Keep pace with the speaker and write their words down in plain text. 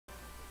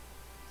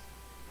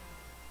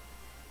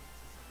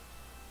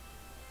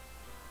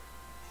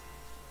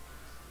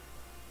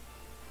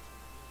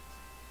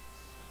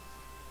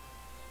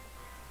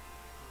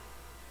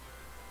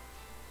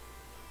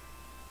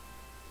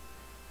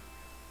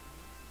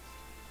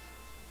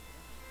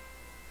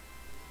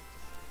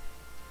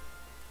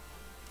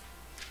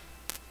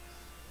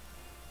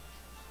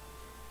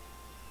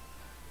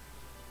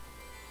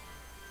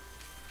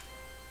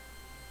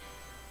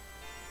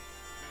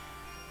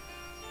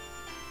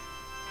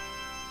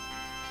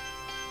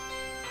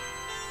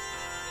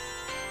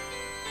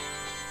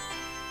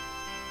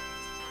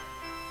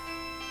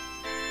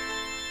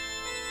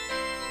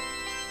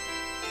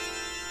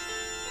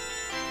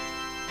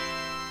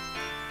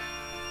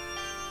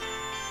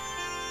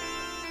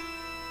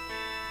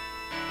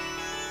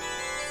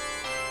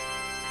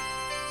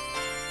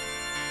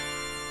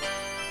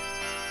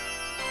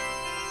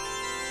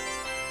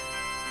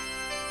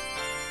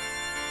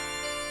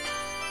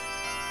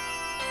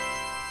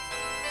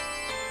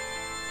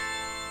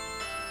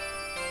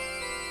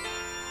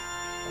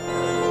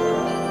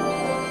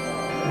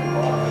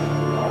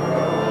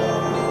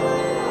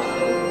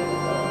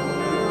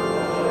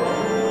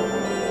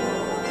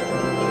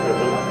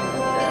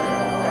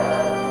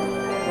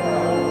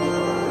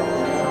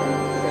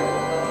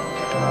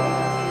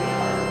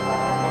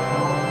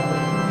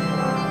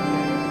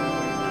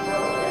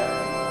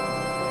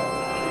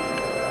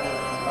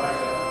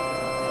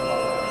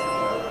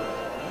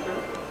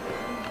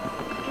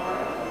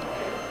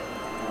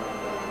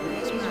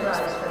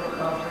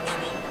call for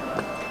worship.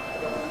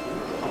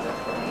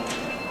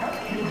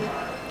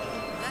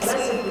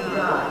 Blessed be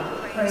God.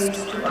 Praise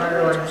to our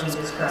Lord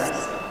Jesus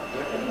Christ.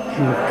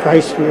 In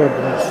Christ we are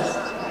blessed.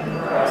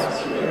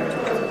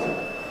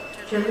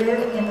 To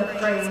live in the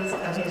praise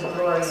of his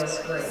glorious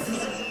grace.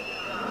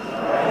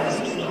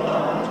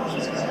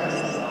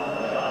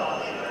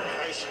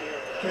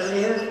 To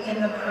live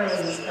in the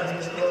praise of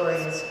his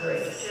glorious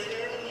grace.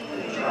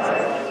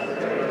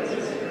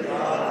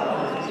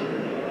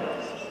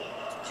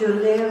 To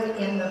live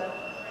in the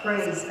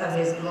praise of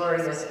his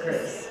glorious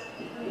grace.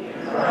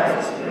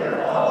 Christ, we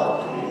are called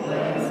to be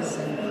blameless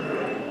and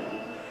free.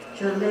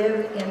 To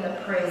live in the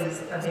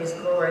praise of his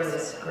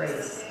glorious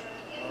grace.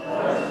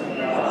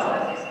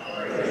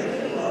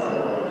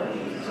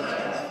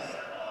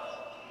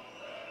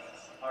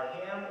 Our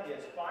hymn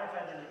is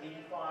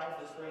 585,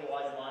 this very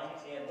light line.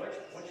 And which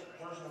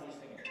version are we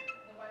singing?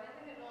 The one in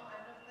the middle,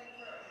 I'm going to play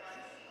for a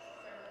lunch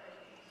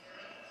celebration.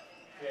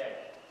 Okay.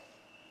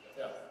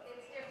 So.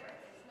 It's different.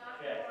 It's not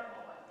Okay. the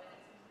normal one, but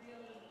it's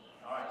really neat.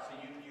 All right, so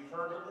you've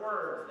heard the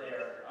words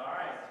there. All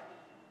right.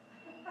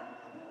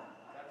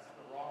 That's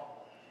the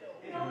wrong one.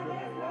 There's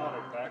a lot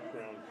of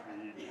background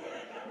feed.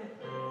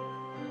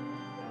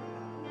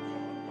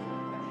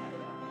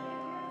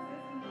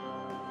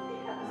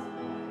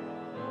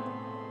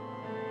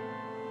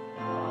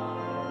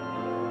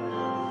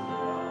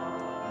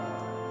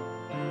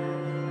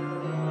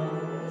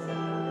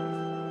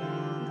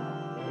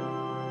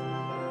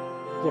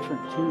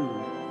 Different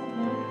tune.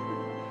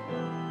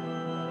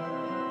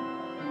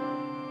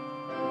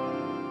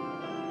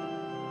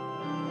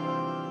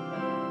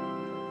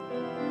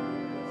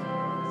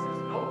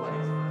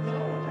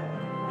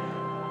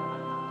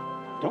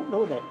 Don't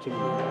know that tune.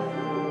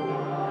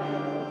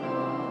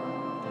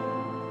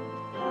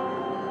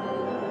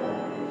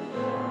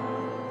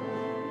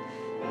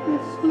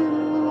 This little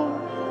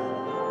Lord.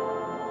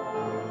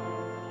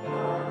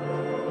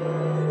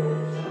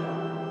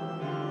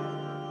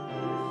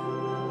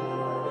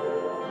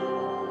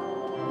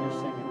 You're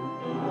singing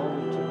an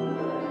old tune.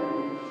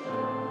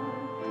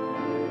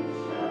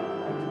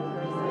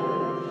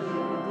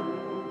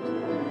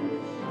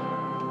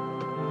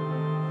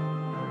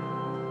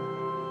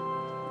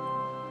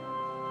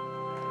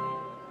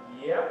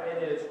 Yep,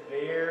 it is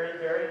very,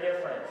 very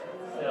different.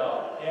 So,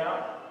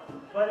 yeah.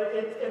 But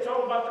it's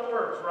all about the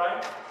words,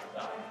 right?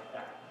 So,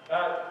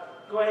 yeah.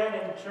 Go ahead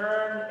and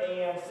turn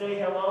and say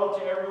hello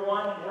to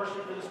everyone in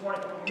worship this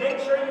morning. Make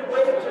sure you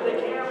wave to the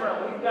camera.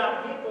 We've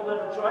got people that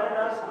are joining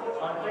us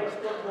on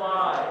Facebook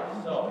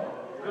Live. So,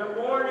 good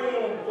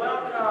morning.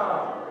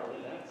 Welcome.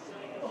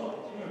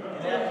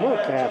 And after you have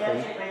a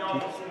chance, you may all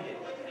be seated.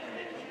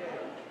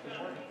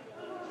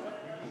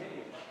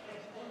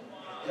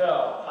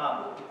 So,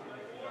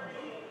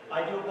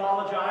 I do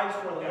apologize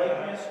for the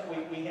lateness.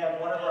 We had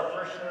one of our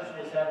parishioners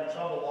who was having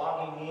trouble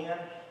logging in,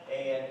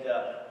 and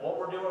what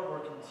we're doing,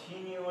 we're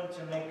continuing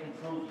to make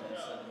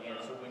improvements, and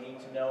so we need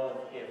to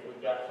know if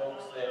we've got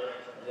folks that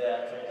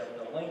if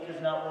the link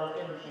is not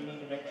working, we need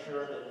to make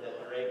sure that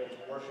they're able to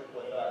worship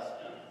with us.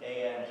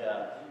 And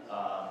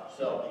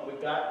so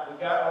we've got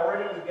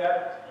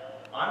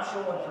I'm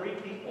showing 3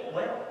 people.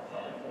 Well,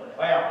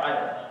 I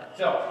don't know.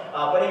 So,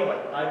 but anyway,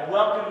 I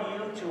welcome you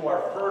to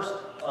our first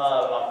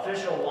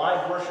official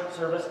live worship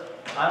service.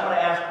 I'm going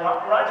to ask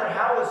Roger,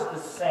 how is the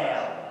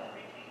sound?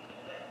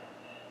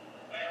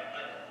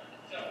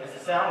 Is the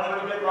sound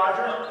pretty good,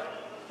 Roger?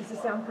 Does the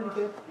sound pretty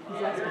good?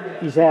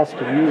 He's asking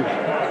you.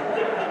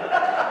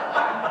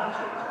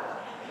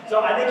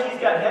 So I think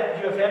he's got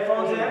do you have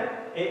headphones in?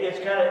 It's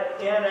kind of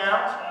in and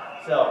out.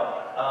 So,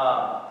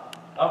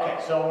 okay,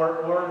 so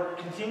we're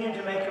continuing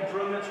to make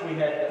improvements. We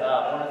had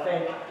want to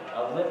thank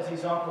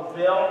Lindsay's Uncle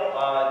Bill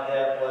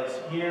that was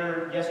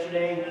here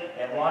yesterday,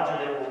 and Roger,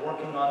 they were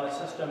working on the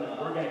system, and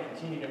we're going to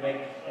continue to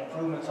make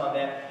improvements on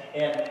that.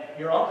 And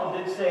your uncle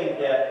did say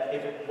that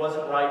if it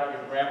wasn't right,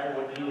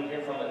 you would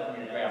hear from it from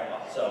your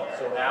grandpa. So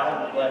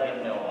Alan would let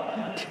him know on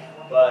that.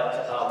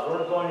 But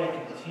we're going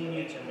to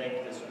continue to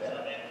make this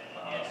better.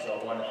 So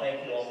I want to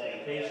thank you all for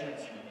your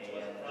patience,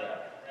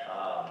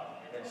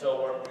 and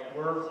so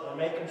we're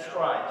making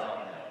strides on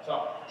that.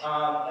 So,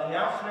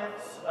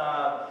 announcements,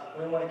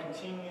 we want to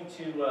continue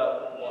to,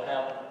 we'll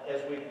have,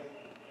 as we've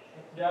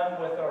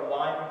done with our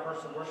live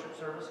in-person worship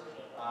service,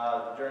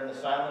 during the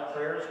silent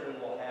prayers, we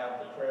will have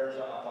the prayers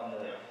up on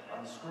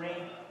the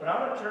screen. But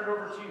I'm going to turn it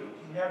over to you.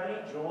 Do you have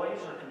any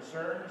joys or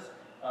concerns,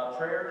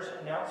 prayers,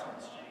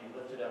 announcements to be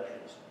lifted up here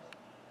this morning?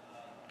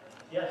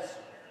 Yes?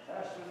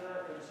 Pastor, there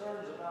are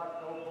concerns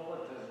about no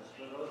bulletins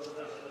for those of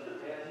us that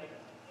attend.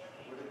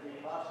 Would it be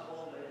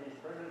possible maybe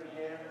printed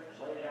again,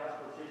 laid out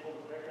for people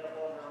to pick up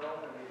on their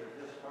own and either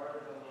discard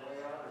it on the way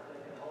out or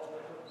take it home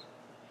with them?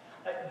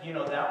 You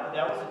know, that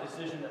was a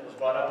decision that was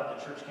brought up at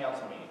the church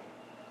council meeting.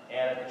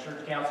 And at the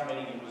church council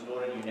meeting, it was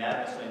voted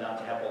unanimously not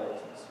to have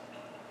bulletins.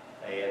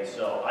 And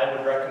so I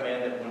would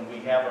recommend that when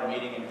we have our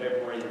meeting in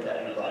February,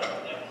 that be brought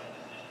up again.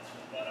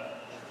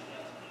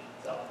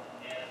 So,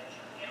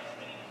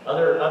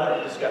 other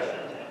discussion.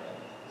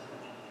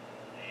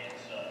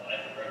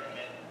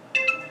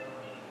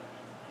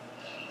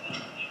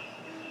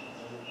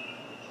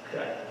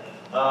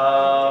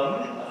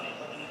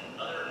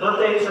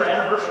 Birthdays or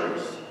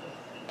anniversaries?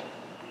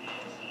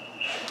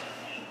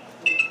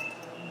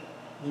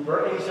 Any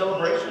birthday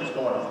celebrations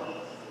going on?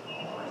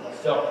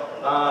 So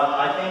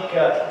I think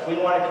we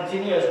want to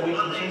continue as we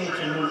continue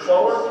to move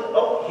forward.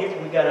 Oh, here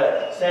we got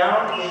a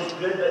sound is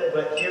good,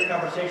 but here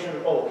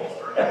conversation. Oh,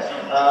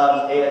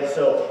 okay. And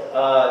so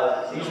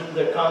these are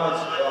the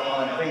comments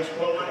on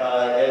Facebook,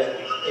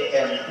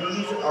 and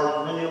these are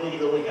really,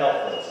 really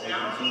helpful. As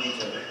we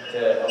continue I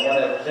want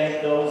to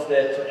thank those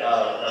that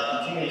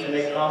are continuing to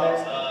make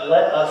comments.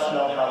 Let us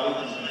know how we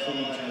can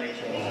continue to make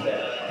things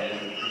better, and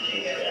we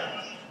appreciate that.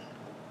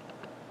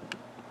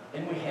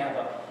 Then we have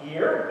up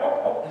here,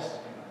 this is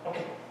good.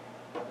 Okay.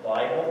 The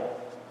Bible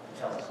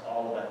tells us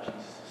all about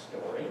Jesus'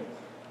 story.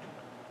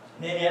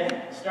 Then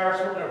it starts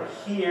over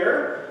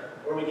here,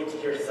 where we get to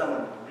hear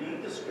someone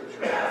read the scripture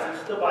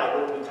passage, the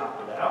Bible that we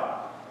talked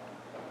about.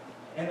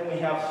 And then we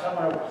have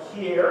someone over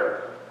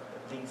here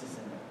that leads us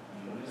in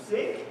the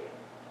music.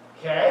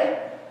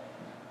 Okay?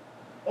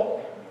 Oh,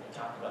 we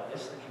talked about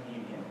this, the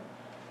communion.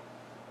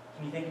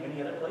 Can you think of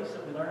any other place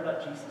that we learn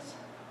about Jesus?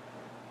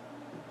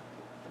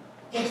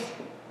 Yes.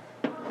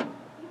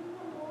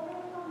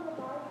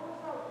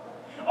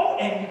 Oh,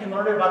 and you can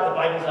learn about the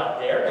Bibles out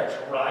there. That's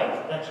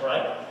right. That's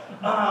right.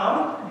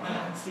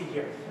 Let's see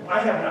here.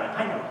 I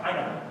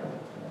know.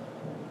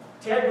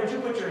 Ted, would you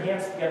put your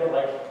hands together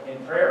like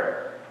in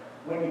prayer?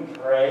 When you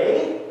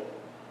pray,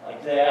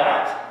 like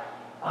that.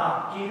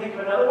 Can you think of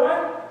another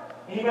one?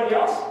 Anybody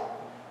else?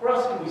 Where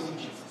else can we see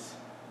Jesus?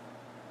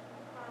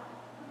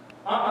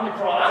 On the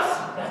cross.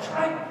 That's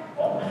right.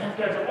 Oh, man,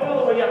 you guys are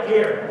all the way up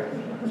here.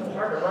 It's so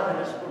hard to run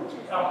in this booth.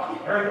 Oh,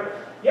 there we go.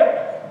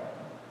 Yep.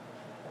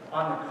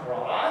 On the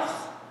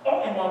cross.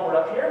 Oh, and while we're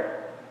up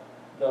here,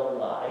 the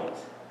light.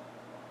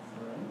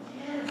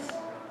 Yes.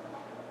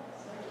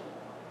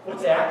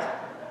 What's that?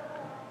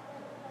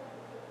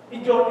 I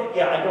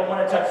don't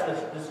want to touch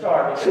the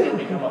star because it'll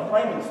become a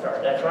flaming star.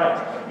 That's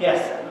right.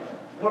 Yes.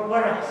 What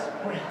else?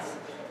 What else?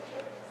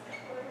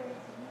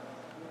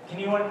 Can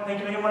you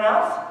think of anyone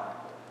else?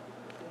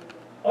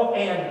 Oh,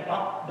 and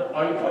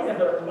are you pointing at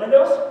the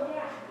windows?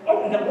 Yeah.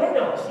 Oh, the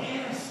windows.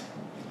 Yes.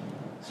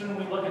 So when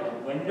we look at the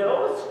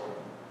windows,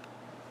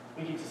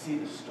 we get to see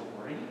the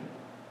story.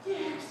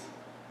 Yes.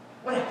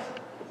 What else?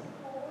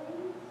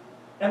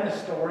 And the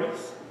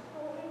stories.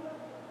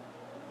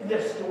 And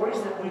the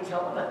stories that we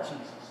tell about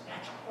Jesus.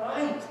 That's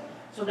right.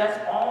 So that's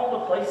all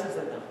the places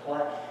that the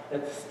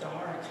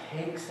star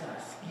takes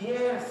us.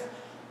 Yes.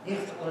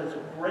 Yes, well, it's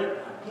a great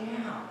one.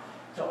 Yeah.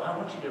 So I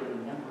want you to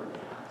remember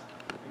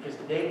that. Because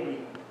today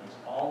is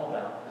all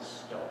about the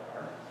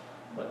star.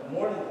 But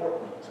more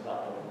importantly, it's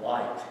about the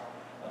light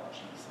of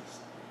Jesus.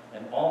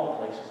 And all the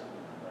places that we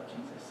learn about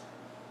Jesus.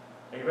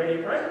 Are you ready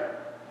to pray?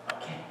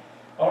 Okay.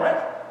 All right.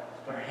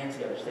 Let's put our hands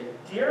together. Say,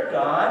 Dear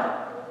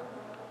God,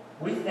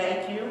 we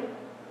thank you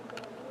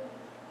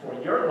for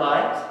your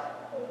light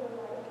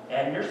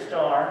and your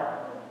star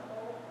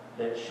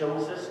that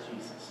shows us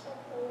Jesus.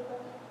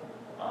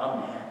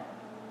 Amen.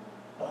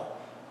 Oh,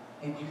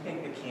 and do you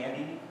think the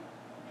candy,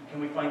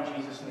 can we find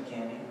Jesus in the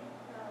candy?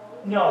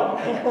 No,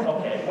 you can't.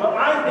 Okay. Well,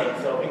 I think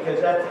so because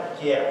that's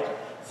a gift.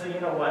 So you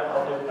know what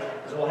I'll do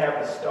is we'll have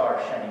the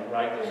star shining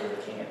right over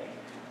the candy.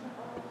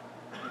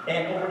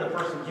 And over the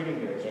person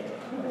giving you the candy.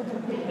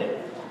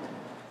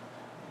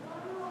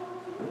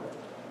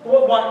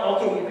 Well, one,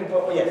 okay, you can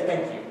vote. Yes,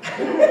 thank you.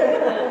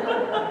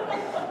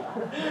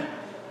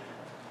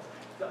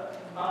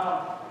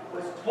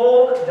 Was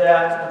told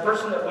that the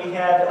person that we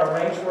had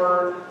arranged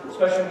for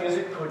special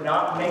music could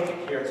not make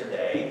it here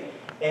today.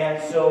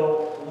 And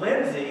so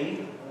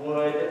Lindsay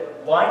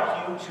would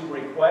like you to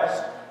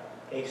request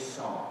a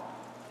song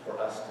for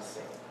us to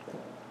sing.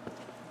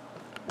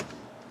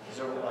 Is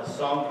there a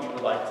song you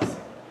would like to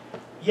sing?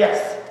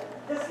 Yes.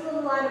 This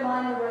little light of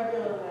mine the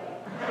regular way.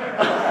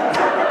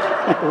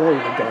 There you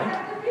go.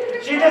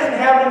 She doesn't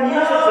have the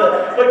music,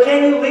 but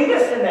can you lead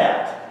us in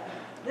that?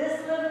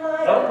 This little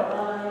light of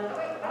mine,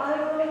 I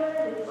will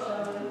let it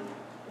shine.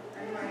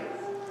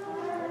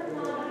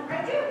 I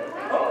do.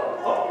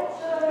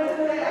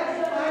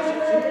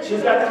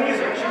 She's got the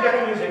music. She's got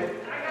the music.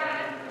 I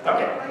got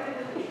it. Okay.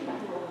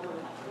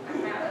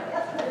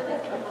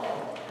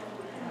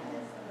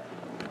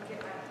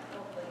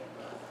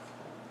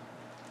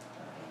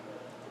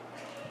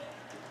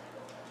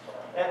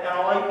 And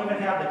I'll even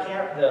have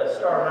the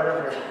star right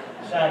over here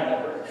shining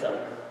over it. So.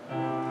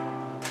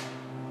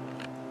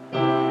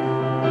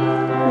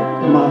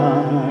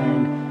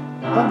 Mine,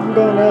 I'm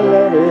gonna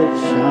let it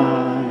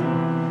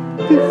shine.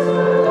 This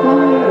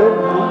light of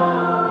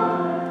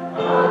mine,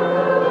 I'm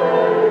gonna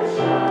let it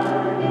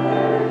shine,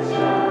 let it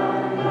shine,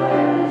 let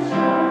it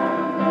shine,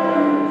 let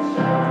it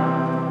shine.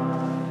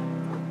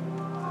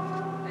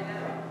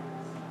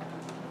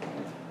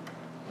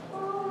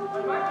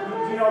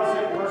 Do you know what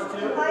to verse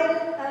 2? Hide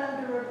it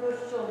under a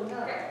bushel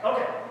nut.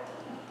 Okay.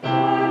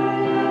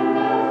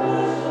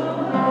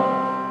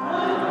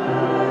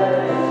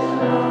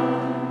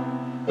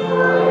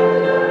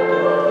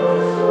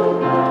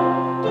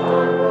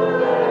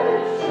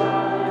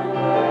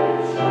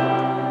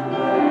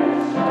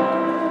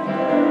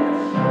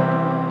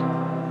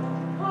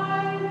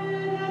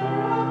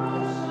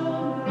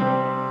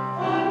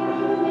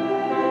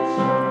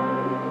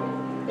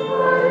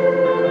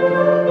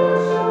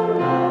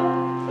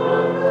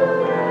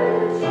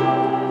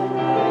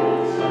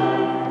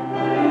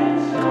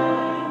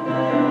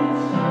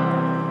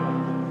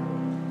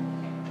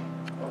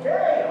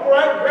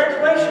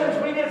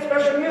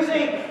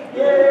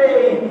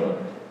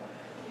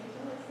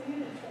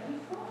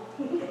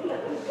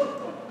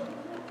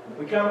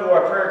 come to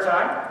our prayer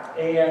time,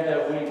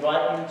 and we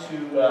invite you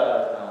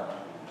to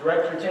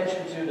direct your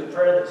attention to the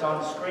prayer that's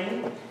on the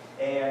screen,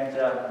 and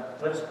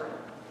let us pray.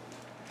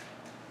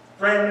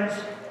 Friends,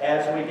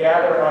 as we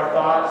gather our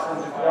thoughts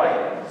into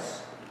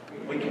quietness,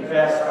 we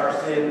confess our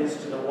sins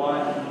to the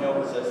one who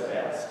knows us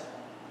best.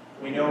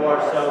 We know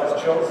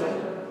ourselves chosen,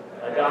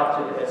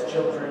 adopted as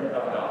children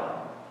of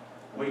God.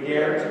 We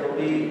dare to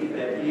believe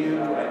that you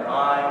and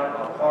I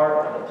are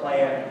part of a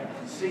plan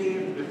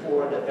conceived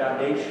before the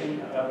foundation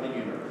of the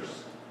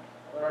universe.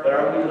 But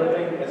are we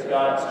living as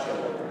God's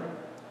children?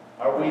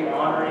 Are we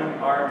honoring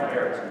our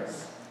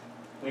inheritance?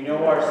 We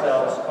know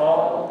ourselves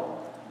called,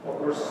 but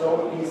we're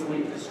so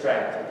easily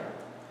distracted.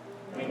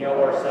 We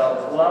know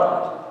ourselves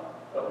loved,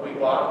 but we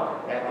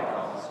walk at the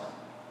cost.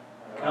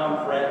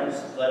 Come, friends,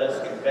 let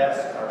us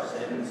confess our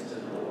sins to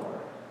the Lord.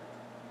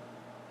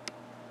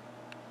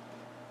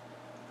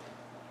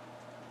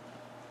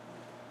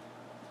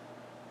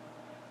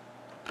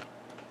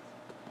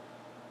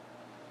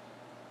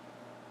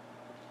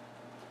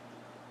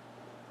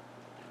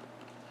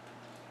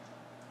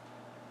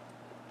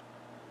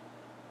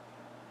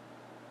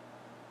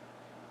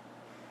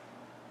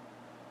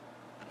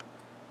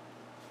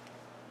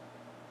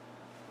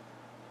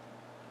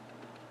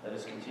 Let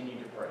us continue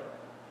to pray.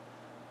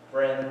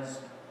 Friends,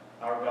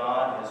 our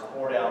God has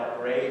poured out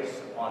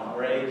grace on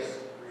grace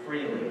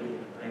freely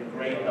in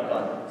great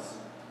abundance,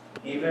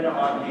 even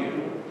on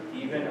you,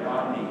 even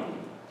on me,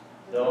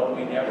 though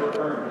we never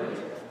earned it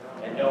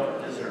and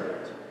don't deserve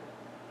it.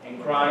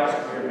 In Christ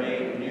we are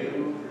made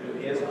new through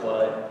his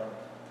blood.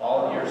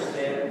 All your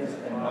sins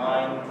and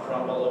mine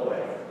crumble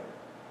away.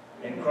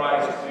 In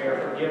Christ we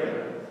are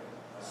forgiven,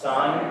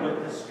 signed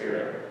with the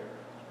Spirit,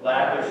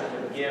 lavished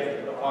with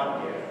gift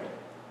upon gift,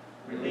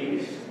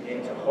 released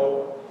into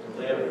hope to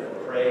live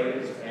for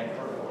praise and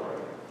for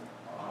glory.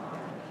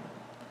 Amen.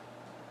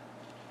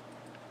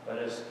 Let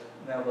us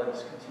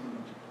continue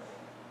to pray.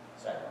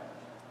 Second.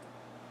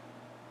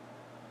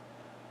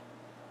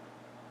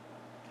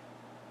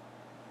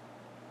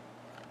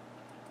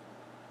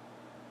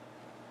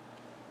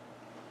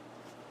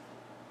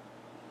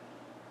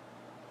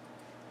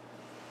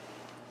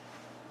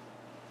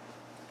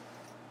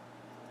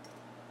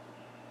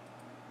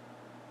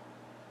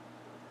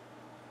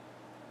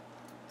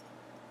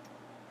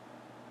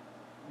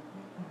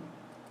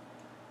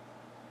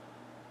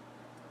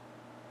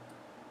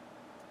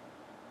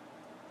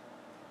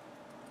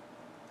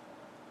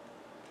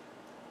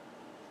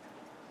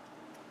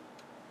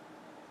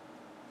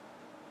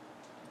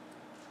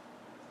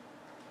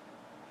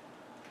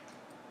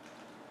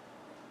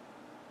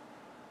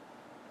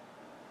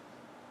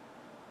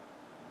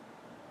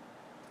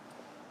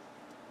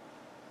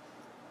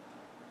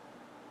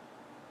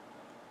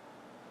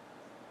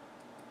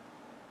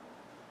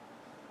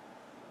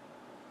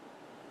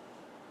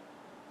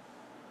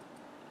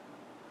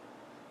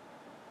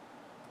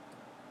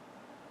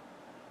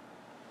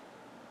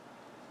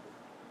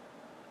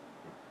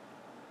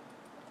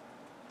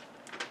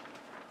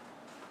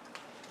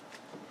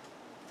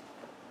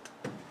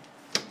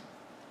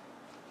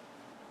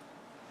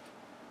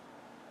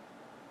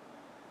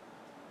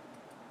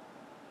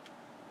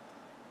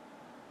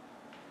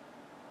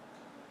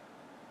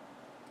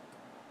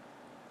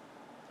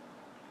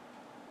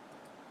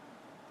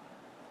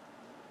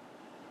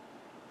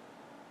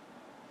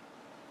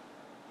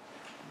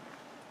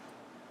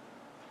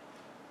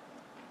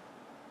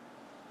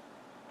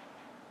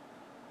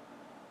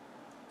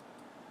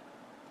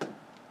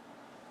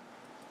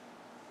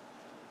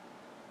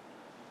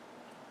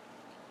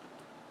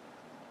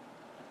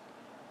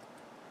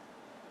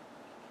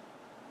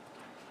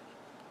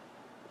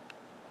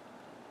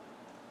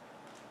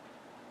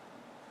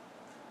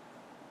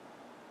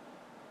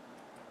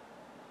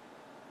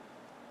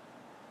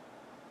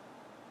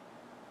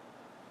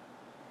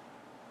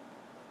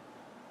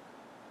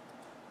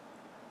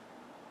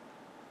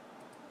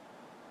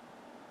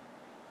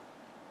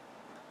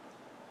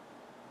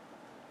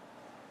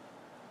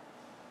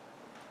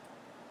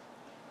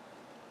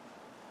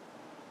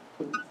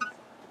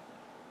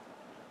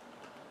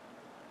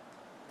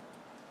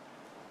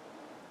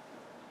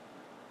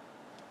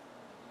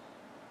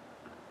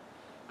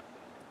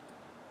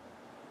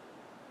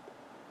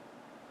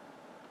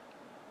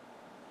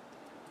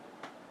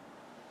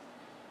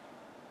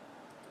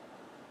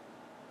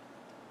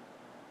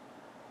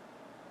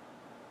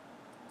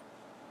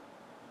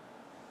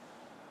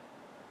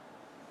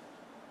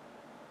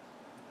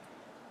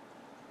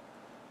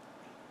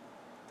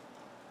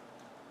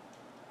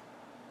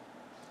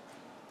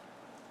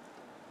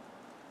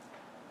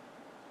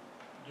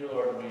 Dear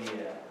Lord, we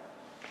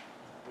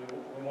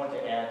want to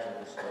add to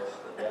this list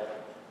the death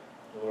of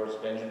Dolores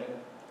Benjamin,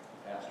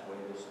 who passed away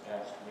this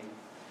past week.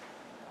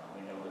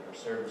 We know that her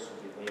service will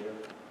be later.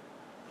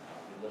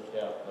 We lift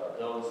up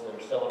those that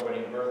are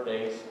celebrating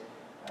birthdays.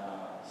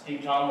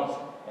 Steve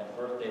Tomlinson had a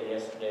birthday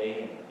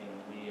yesterday, and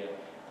we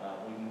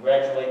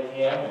congratulate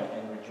him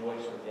and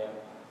rejoice with him.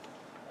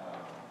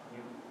 We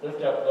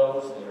lift up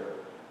those that are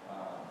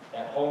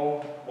at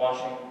home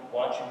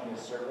watching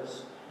this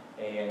service,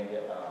 and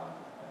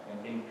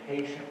and being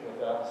patient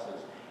with us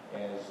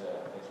as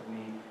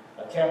we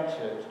attempt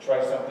to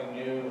try something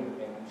new,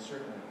 and we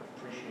certainly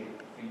appreciate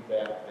the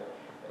feedback that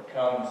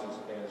comes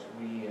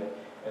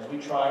as we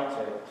try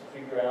to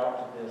figure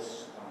out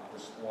this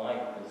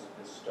light,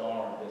 this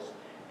star,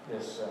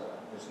 this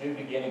new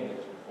beginning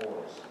that's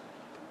before us.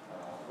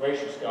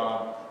 Gracious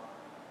God,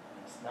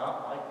 it's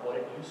not like what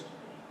it used to be.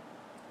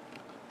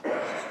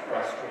 It's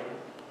frustrating.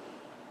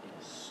 It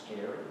is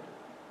scary.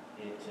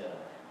 It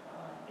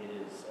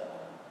is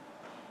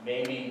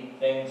maybe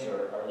things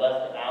are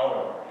left out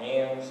of our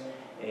hands,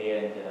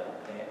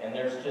 and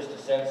there's just a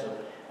sense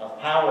of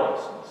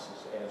powerlessness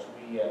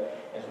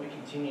as we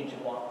continue to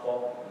walk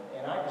forward.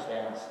 And I just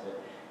ask that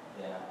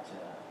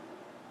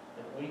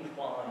we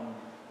find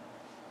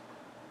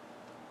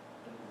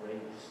the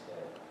grace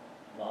that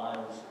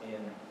lies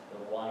in the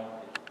light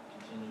that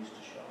continues to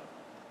shine.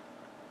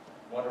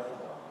 Wonderful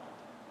God.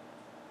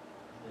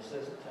 This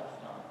is a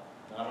tough time,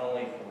 not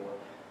only for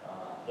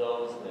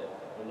those that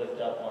we lift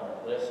up on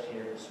our list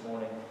here this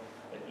morning,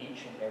 but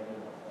each and every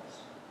one of us.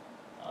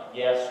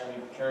 Yes,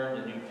 we've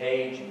turned a new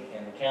page,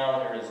 and the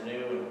calendar is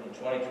new in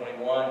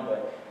 2021,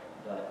 but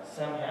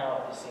somehow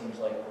it just seems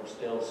like we're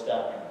still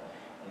stuck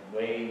in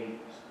ways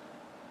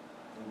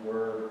we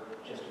were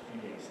just a few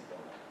days ago.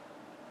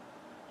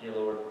 Dear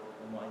Lord,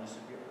 remind us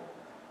of your hope,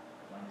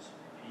 remind us of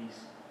your peace.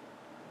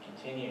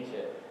 Continue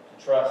to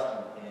trust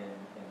in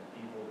the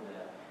people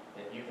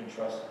that you've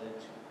entrusted it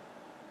to. In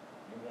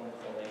your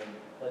wonderful name,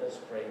 let us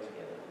pray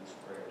together these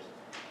prayers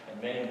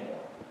and many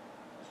more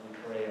as we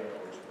pray our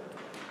Lord's Prayer.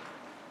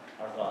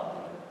 Our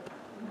Father,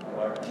 who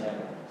art in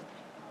heaven,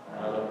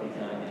 hallowed be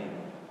thy name.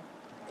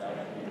 Thy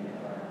kingdom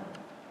come,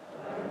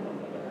 thy will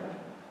be done,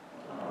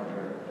 on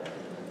earth as it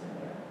is in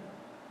heaven.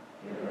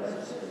 Give us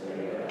this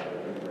day our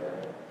daily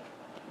bread,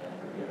 and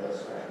forgive us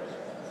our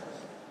trespasses,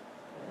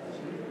 as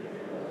we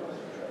forgive those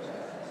who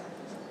trespass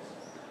against us.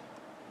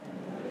 And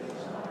lead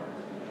us not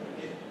into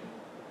temptation,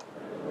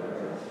 but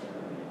deliver us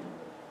from evil.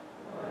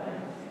 For thine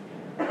is the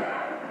kingdom, the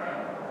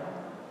power,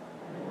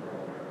 and the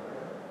world forever.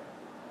 Amen.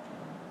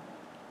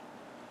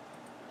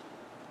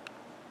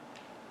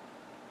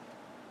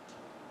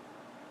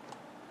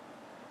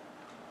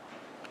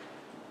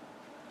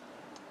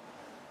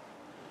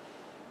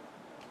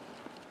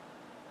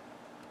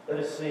 Let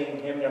us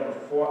sing hymn number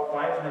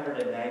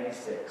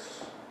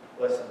 596,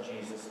 Blessed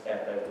Jesus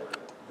at Thy Word.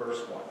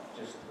 Verse 1,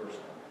 just verse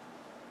 1.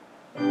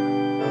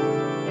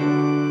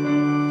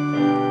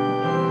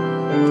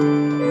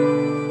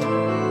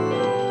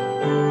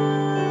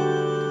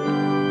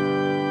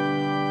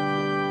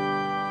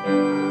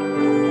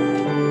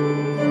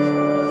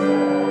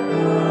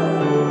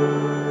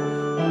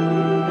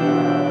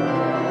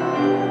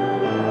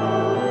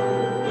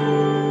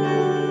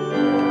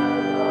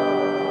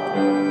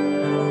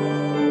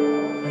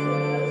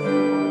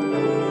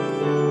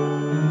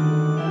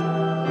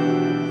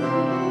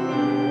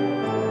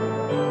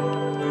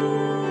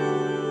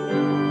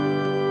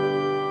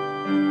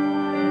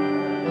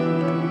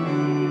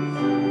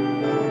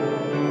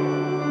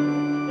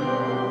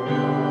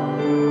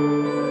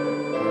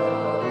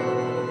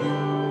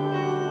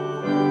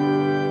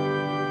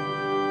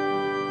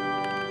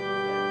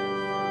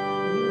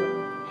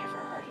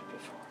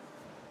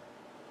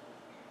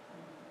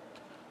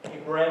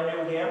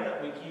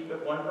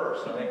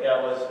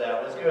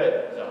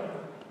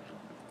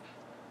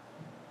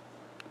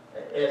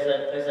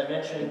 As I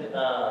mentioned,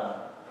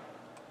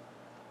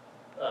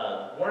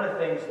 one of the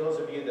things, those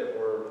of you that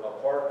were a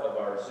part of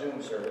our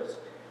Zoom service,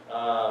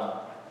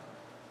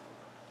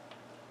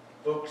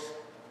 folks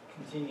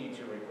continue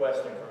to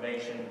request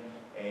information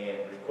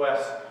and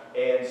requests,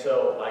 and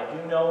so I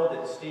do know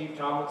that Steve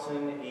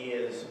Tomlinson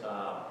is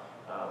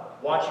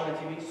watching on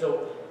TV.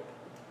 So,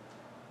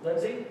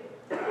 Lindsay,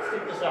 let's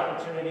take this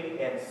opportunity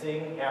and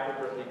sing Happy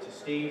Birthday to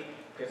Steve,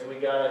 because we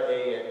got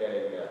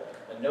a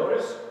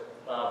notice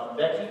from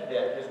Becky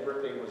that his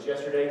birthday was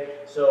yesterday.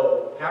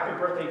 So happy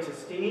birthday to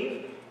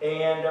Steve,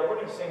 and we're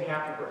going to sing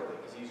happy birthday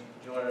because he's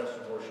joining us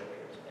for worship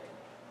here today.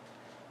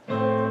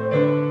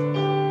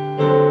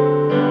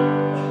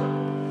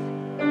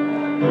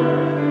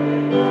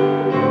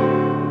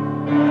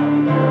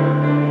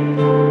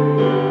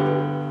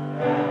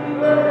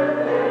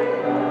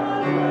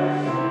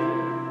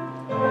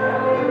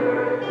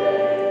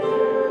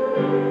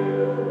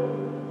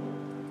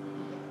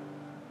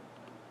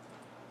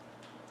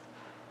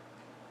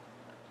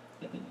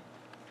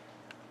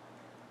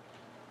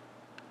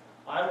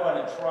 I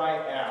want to try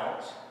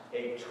out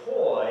a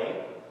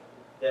toy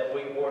that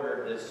we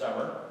ordered this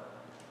summer.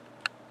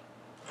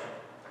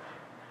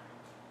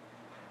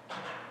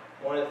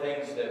 One of the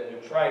things that we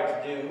tried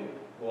to do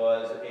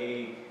was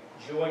a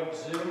joint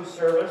Zoom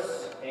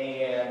service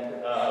and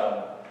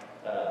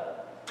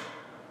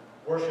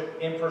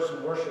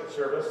in-person worship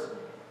service,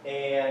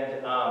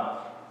 and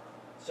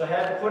so I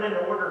had to put in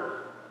an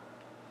order.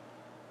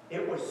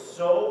 It was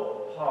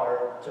so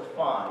hard to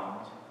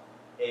find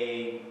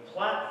a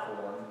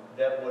platform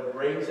that would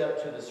raise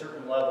up to the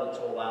certain level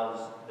to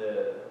allow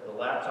the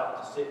laptop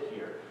to sit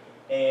here.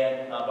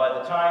 And by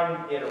the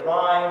time it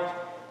arrived,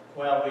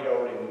 Well, we'd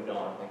already moved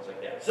on, things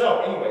like that. So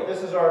anyway,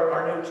 this is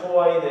our new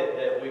toy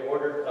that we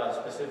ordered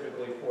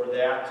specifically for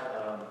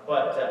that.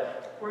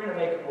 But we're going to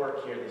make it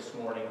work here this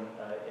morning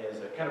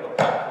as a kind of a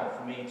platform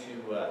for me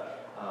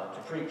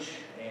to preach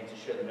and to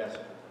share the message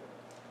with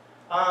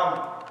you.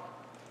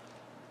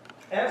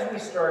 As we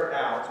start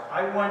out,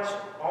 I want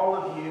all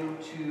of you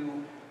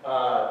to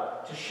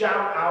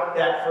shout out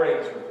that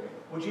phrase with me.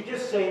 Would you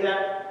just say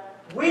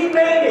that? We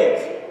made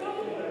it!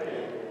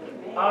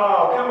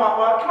 Oh, come on,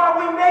 well, come on,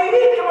 we made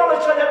it! Come on,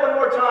 let's try that one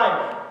more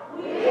time.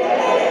 We made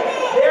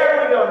it!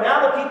 There we go.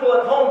 Now the people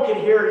at home can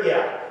hear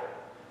you.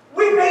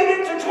 We made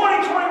it to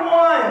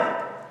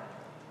 2021!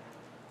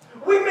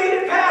 We made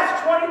it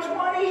past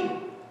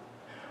 2020!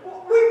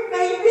 We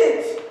made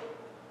it!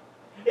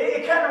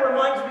 It kind of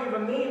reminds me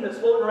of a meme that's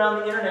floating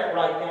around the internet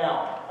right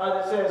now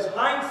that says,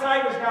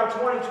 hindsight is now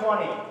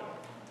 2020.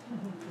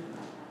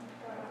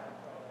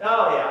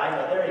 Oh yeah, I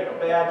know, there you go,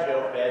 bad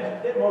joke,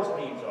 bad joke. Most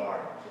memes are.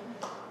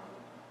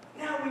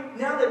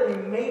 Now that we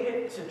made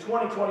it to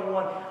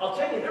 2021, I'll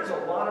tell you, there's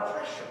a lot of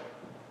pressure.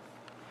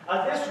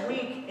 This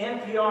week,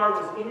 NPR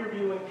was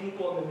interviewing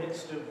people in the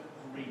midst of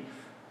grief.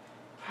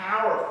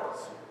 Powerful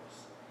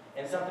series.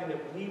 And something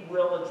that we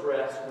will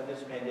address when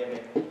this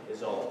pandemic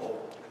is all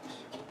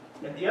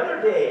over. And the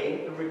other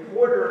day, the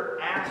reporter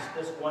asked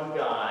this one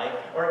guy,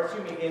 or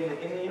excuse me, in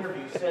the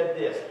interview, said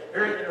this,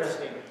 very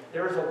interesting,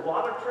 there is a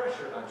lot of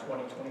pressure on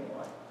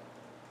 2021.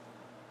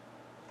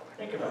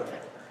 Think about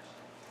that.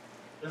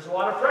 There's a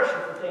lot of pressure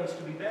for things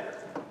to be better.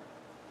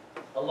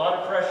 A lot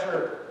of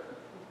pressure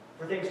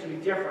for things to be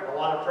different. A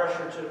lot of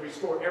pressure to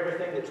restore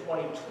everything that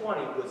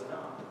 2020 was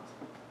not.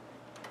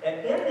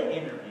 And in the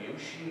interview,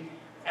 she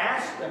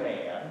asked the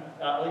man,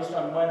 at least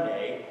on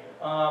Monday,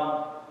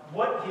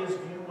 what his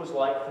view was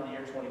like for the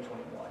year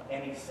 2021.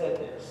 And he said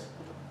this.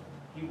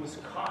 He was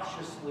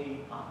cautiously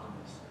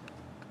optimistic.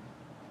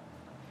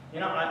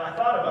 You know, I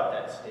thought about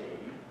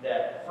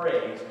that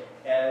phrase,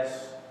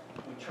 as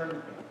we turn the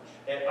page.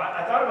 And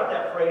I thought about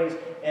that phrase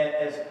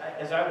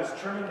as I was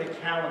turning the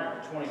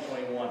calendar to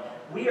 2021.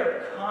 We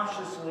are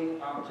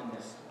cautiously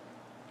optimistic,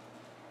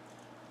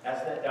 as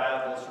that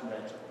dial goes from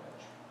red to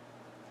orange.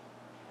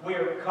 We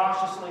are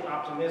cautiously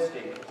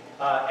optimistic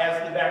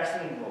as the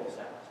vaccine rolls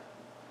out.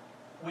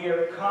 We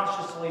are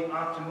cautiously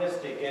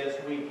optimistic as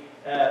we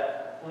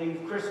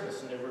leave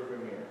Christmas in the rearview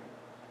mirror.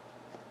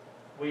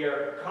 We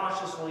are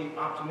cautiously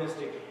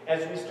optimistic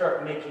as we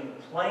start making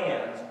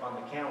plans on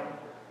the calendar.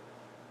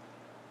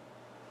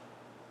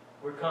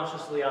 We're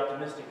cautiously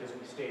optimistic as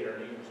we state our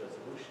New Year's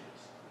resolutions.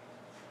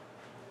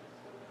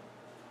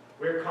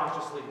 We're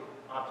cautiously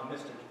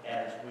optimistic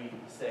as we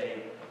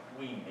say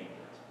we made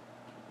it.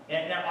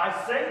 And now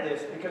I say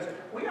this because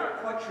we aren't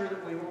quite sure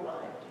that we've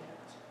arrived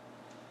yet.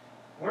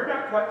 We're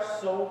not quite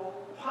so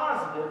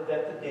positive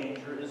that the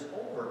danger is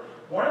over.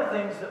 One of the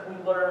things that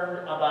we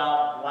learned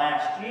about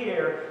last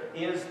year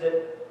is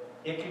that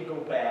it can go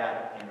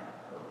bad in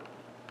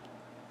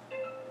a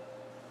hurry.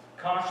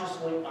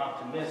 Cautiously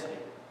optimistic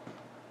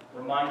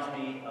reminds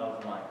me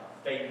of my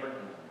favorite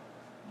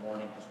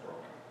Morning Has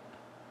Broken.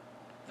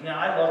 Now,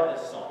 I love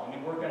this song. I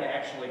mean, we're going to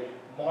actually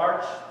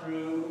march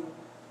through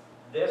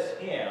this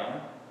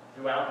hymn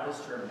throughout this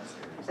sermon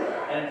series.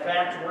 And in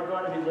fact, we're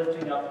going to be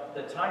lifting up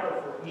the title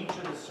for each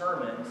of the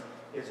sermons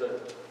is a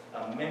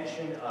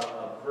mention of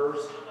a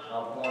verse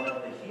of one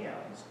of the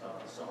hymns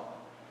of the song.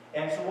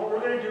 And so what we're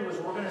going to do is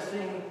we're going to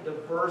sing the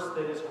verse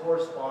that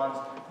corresponds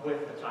with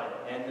the title.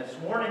 And this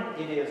morning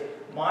it is,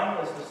 Mine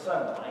is the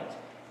Sunlight.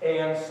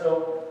 And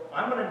so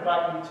I'm going to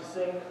invite you to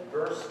sing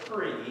verse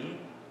 3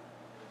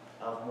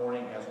 of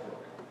Morning Has Broken.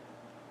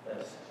 Let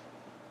us sing.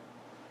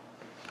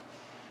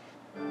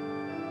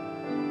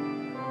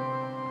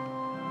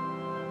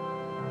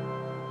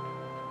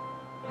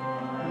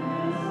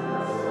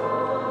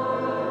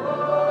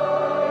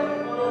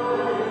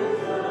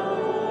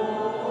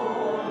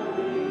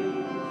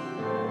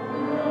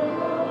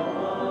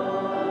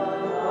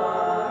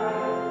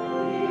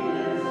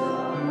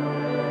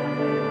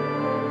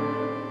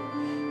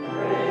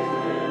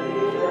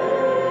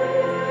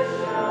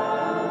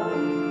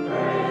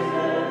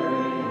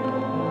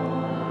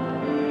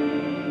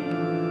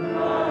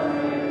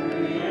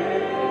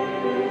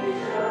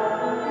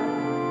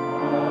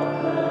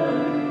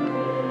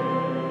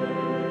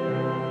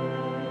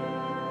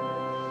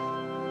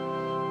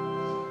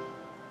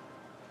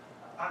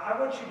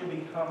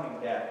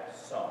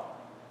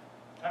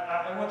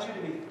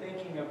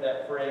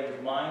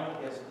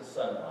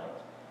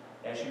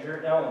 As you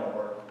hear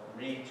Eleanor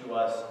read to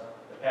us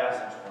the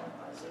passage from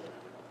Isaiah.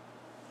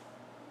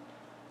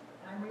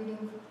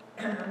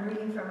 I'm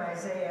reading from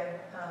Isaiah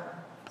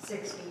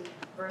 60,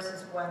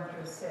 verses 1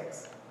 through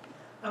 6.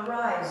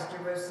 Arise,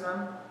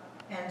 Jerusalem,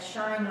 and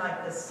shine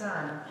like the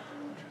sun.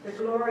 The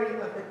glory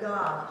of the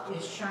God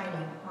is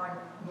shining on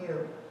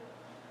you.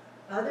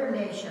 Other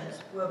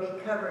nations will be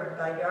covered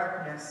by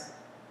darkness,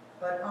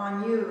 but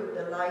on you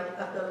the light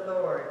of the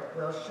Lord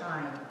will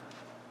shine.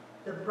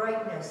 The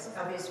brightness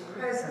of his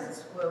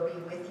presence will be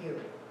with you.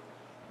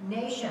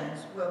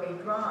 Nations will be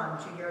drawn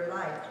to your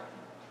light.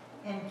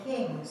 and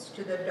kings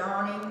to the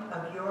dawning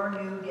of your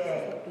new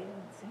day.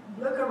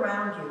 Look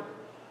around you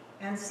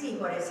and see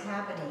what is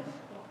happening.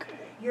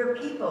 Your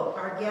people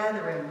are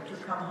gathering to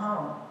come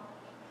home.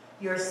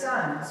 Your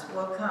sons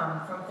will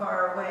come from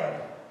far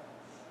away.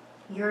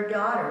 Your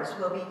daughters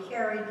will be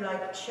carried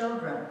like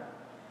children.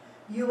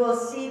 You will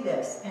see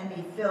this and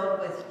be filled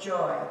with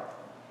joy.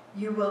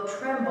 You will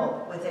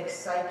tremble with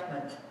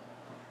excitement.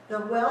 The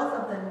wealth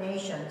of the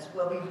nations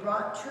will be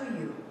brought to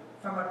you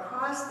from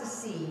across the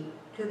sea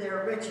to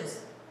their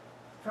riches.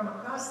 From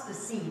across the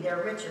sea,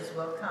 their riches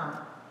will come.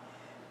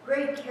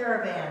 Great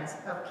caravans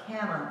of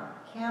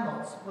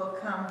camels will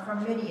come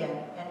from Midian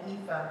and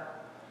Ephah.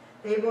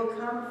 They will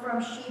come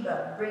from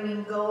Sheba,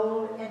 bringing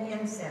gold and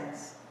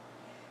incense.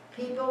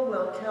 People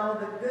will tell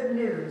the good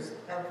news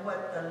of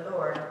what the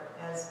Lord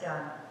has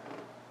done.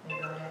 May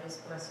God add his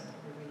blessing to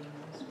the reading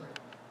of his word.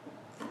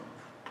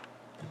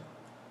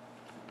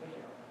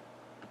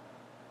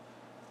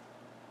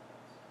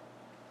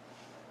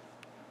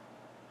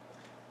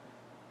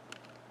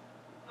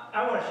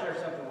 I want to share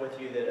something with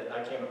you that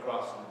I came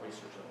across in the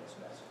research on this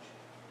message.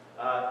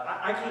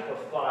 I keep a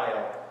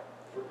file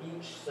for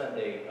each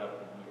Sunday of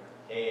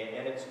the year,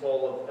 and it's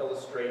full of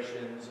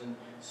illustrations and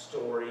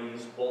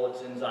stories,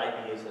 bulletins,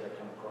 ideas that I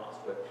come across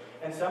with.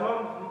 And some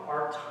of them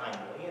are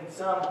timely, and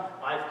some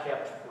I've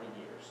kept for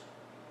years.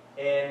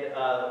 And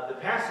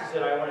the passage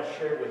that I want to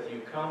share with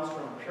you comes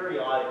from a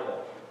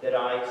periodical that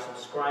I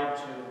subscribed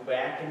to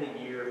back in the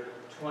year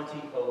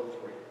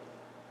 2003,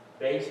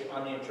 based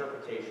on the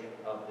interpretation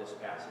of this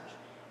passage.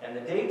 And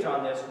the date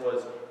on this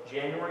was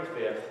January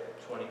 5th,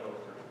 2003.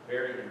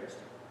 Very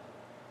interesting.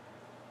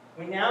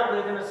 We now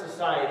live in a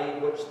society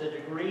in which the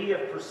degree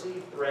of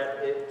perceived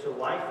threat to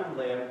life and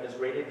limb is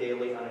rated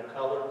daily on a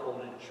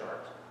color-coded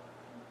chart.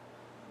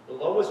 The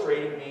lowest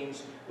rating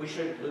means we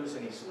shouldn't lose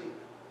any sleep,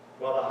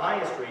 while the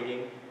highest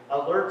rating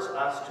alerts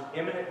us to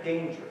imminent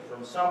danger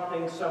from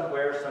something,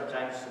 somewhere,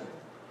 sometime soon.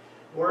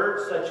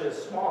 Words such as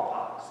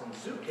smallpox and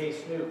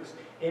suitcase nukes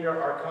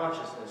enter our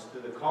consciousness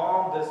through the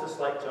calm,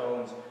 business-like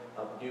tones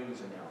of news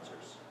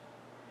announcers.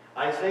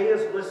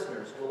 Isaiah's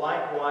listeners were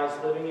likewise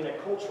living in a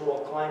cultural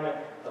climate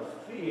of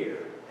fear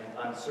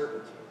and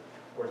uncertainty,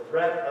 where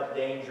threat of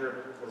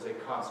danger was a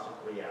constant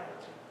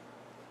reality.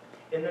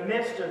 In the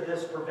midst of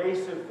this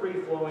pervasive,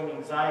 free-flowing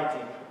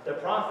anxiety, the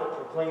prophet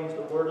proclaims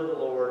the word of the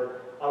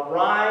Lord,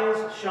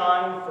 "Arise,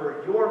 shine,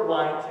 for your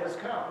light has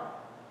come."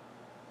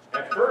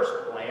 At first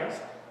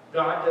glance,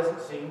 God doesn't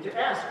seem to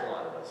ask a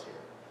lot of us here,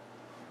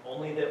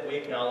 only that we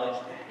acknowledge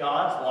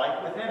God's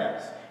light within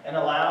us and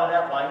allow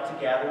that light to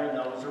gather in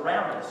those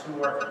around us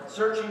who are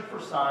searching for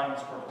signs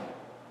for hope.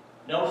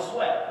 No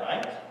sweat,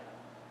 right?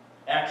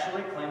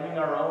 Actually claiming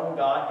our own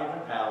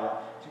God-given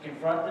power to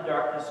confront the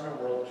darkness in our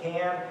world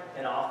can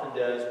and often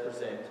does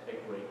present a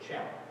great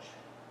challenge.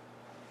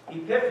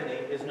 Epiphany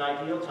is an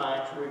ideal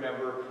time to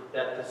remember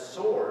that the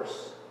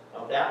source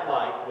of that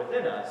light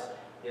within us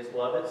is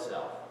love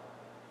itself,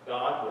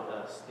 God with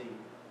us,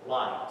 the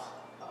light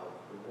of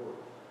the world.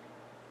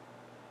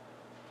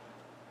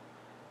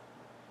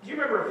 Do you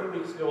remember a few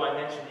weeks ago I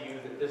mentioned to you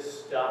that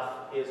this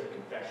stuff is a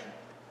confession?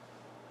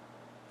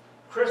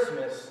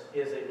 Christmas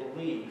is a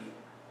belief.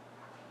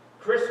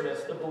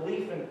 Christmas, the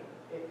belief in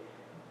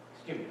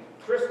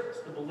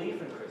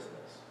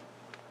Christmas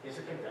is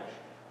a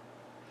confession.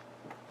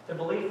 The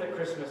belief that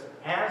Christmas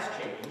has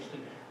changed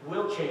and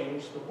will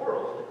change the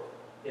world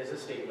is a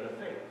statement of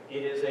faith.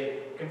 It is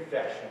a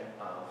confession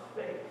of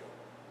faith.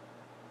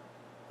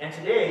 And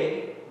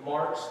today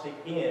marks the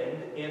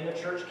end in the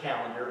church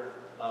calendar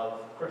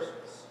of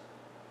Christmas.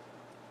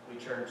 We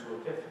turn to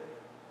Epiphany.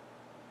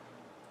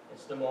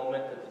 It's the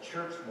moment that the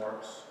church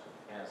marks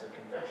as a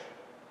confession.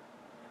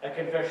 A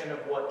confession of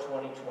what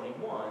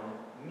 2021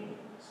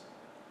 means.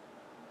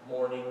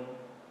 Morning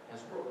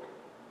has broken.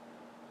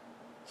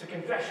 It's a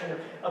confession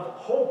of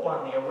hope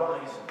on the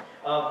horizon.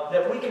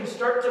 That we can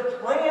start to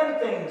plan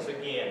things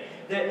again.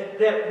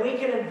 That we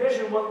can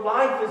envision what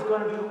life is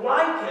going to be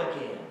like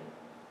again.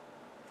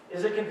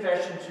 Is a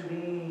confession to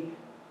be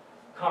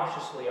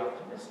cautiously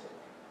optimistic.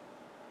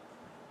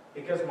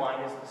 Because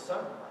mine is the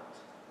sunlight.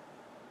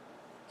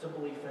 It's a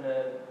belief in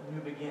a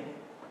new beginning.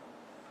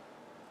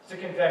 It's a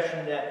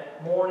confession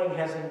that morning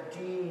has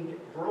indeed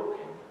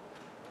broken.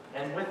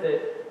 And with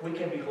it, we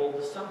can behold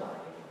the sunlight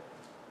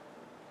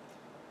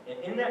again.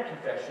 And in that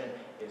confession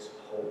is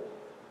hope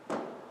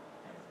and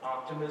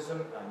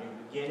optimism, a new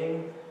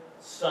beginning.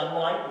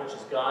 Sunlight, which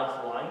is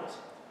God's light,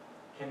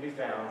 can be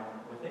found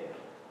within.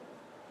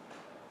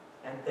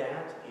 And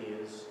that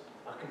is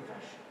a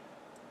confession.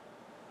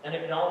 An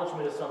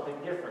acknowledgement of something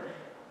different.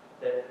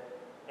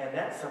 And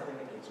that's something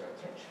that gets our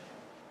attention.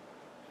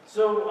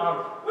 So,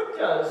 what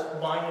does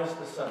minus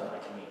the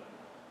sunlight mean?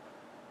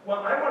 Well,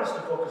 I want us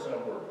to focus on a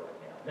word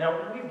right now.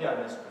 Now, we've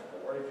done this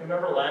before. If you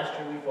remember last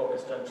year, we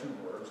focused on two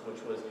words,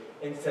 which was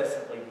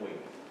incessantly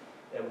waiting.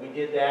 And we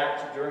did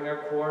that during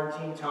our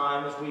quarantine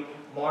time as we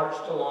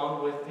marched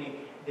along with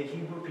the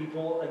Hebrew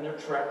people and their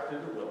trek through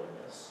the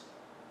wilderness.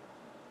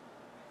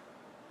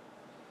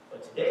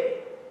 But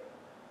today,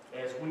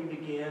 as we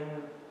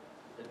begin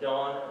the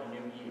dawn of a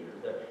new year,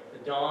 the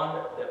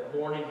dawn that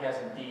morning has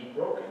indeed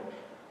broken,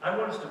 I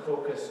want us to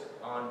focus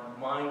on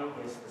mine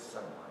is the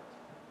sunlight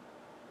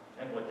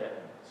and what that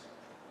means.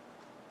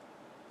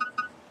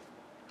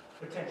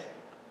 Potential.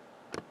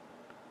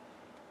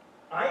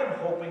 I am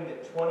hoping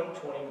that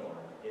 2021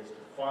 is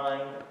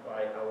defined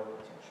by our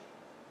potential.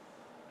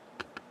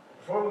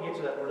 Before we get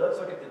to that word, let's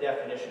look at the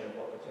definition of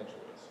what potential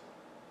is.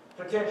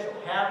 Potential,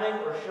 having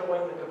or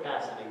showing the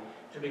capacity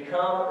to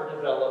become or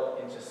develop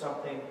into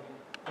something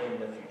in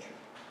the future.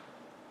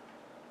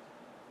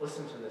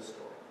 Listen to this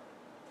story.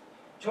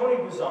 Tony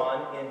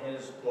Buzan, in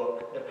his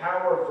book, The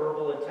Power of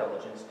Verbal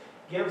Intelligence,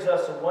 gives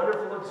us a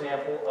wonderful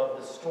example of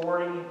the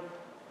story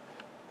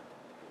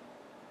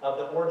of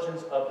the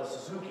origins of the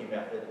Suzuki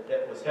method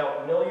that was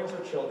helped millions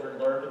of children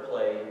learn to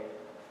play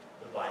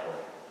the violin.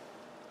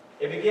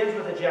 It begins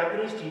with a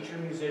Japanese teacher,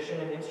 musician,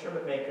 and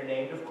instrument maker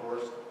named, of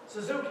course,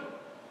 Suzuki.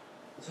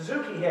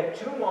 Suzuki had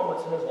two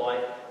moments in his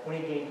life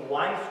when he gained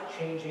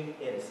life-changing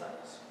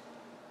insights.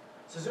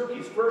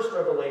 Suzuki's first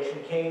revelation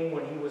came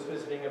when he was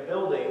visiting a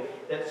building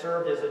that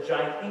served as a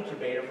giant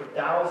incubator for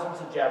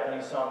thousands of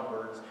Japanese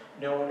songbirds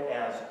known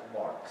as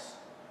larks.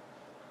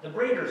 The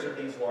breeders of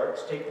these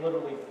larks take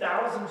literally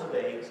thousands of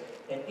eggs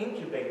and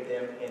incubate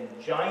them in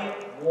giant,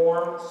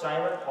 warm,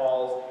 silent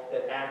halls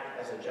that act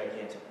as a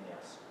gigantic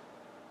nest.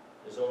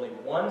 There's only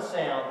one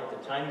sound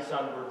that the tiny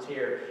songbirds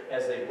hear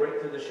as they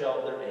break through the shell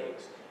of their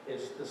eggs.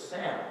 It's the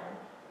sound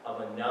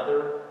of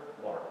another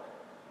lark,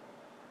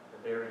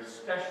 a very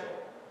special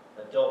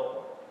adult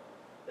lark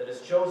that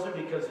is chosen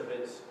because of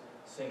its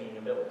singing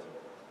ability.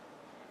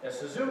 Now,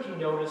 Suzuki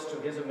noticed to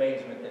his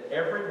amazement that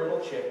every little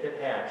chick that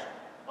hatched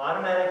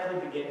automatically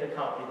began to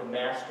copy the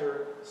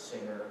master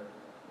singer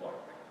lark.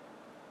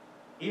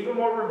 Even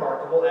more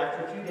remarkable,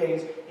 after a few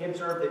days, he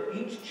observed that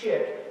each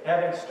chick,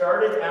 having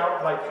started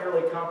out by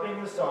purely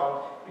copying the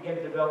song, began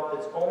to develop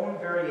its own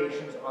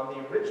variations on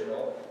the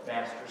original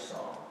master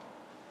song.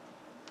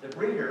 The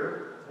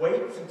breeder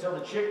waits until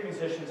the chick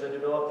musicians have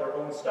developed their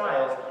own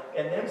styles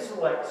and then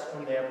selects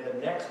from them the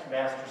next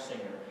master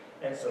singer,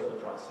 and so the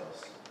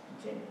process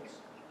continues.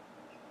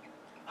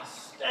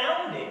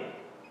 Astounding,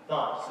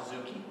 thought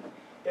Suzuki.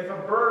 If a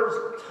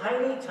bird's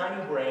tiny,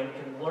 tiny brain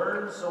can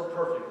learn so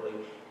perfectly,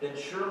 then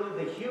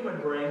surely the human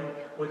brain,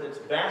 with its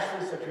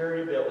vastly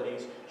superior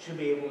abilities, should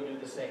be able to do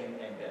the same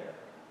and better.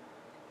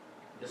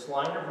 This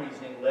line of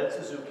reasoning led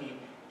Suzuki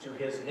to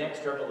his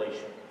next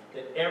revelation,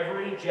 that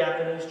every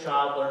Japanese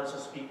child learns to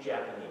speak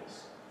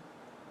Japanese.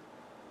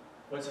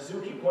 When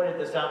Suzuki pointed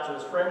this out to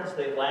his friends,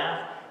 they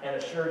laughed and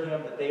assured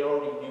him that they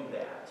already knew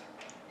that.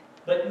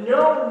 But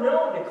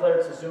no,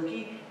 declared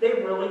Suzuki, they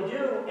really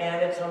do,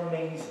 and it's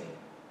amazing.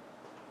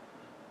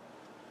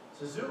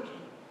 Suzuki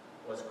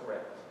was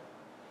correct,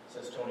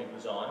 says Tony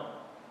Buzan.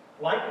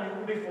 Like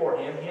Newton before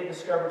him, he had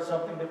discovered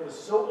something that was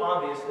so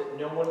obvious that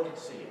no one could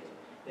see it.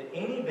 That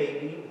any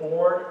baby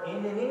born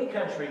in any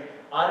country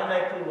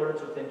automatically learns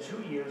within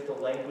 2 years the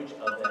language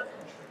of that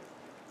country.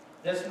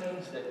 This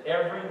means that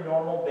every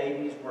normal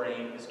baby's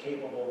brain is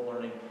capable of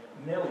learning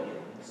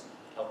millions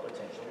of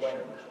potential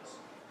languages.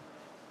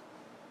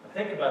 Now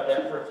think about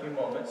that for a few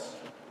moments,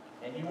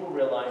 and you will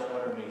realize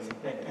what an amazing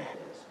thing that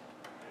is.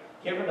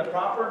 Given the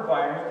proper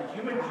environment, the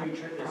human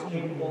creature is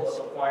capable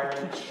of acquiring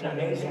an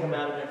amazing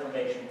amount of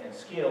information and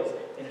skills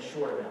in a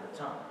short amount of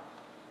time.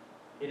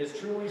 It is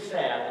truly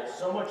sad that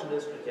so much of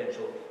this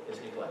potential is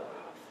neglected.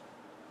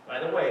 By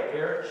the way,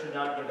 parents should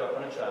not give up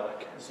on a child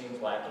who seems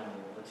lacking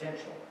in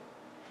potential.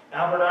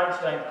 Albert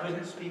Einstein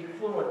couldn't speak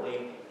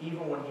fluently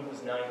even when he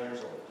was 9 years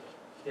old.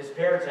 His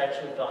parents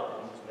actually thought that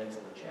he was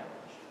mentally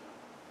challenged.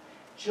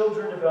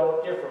 Children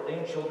develop differently,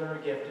 and children are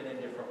gifted in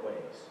different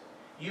ways.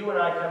 You and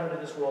I come into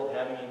this world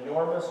having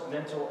enormous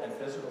mental and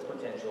physical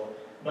potential,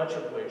 much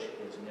of which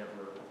is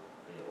never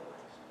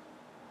realized.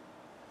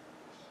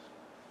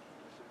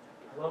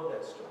 I love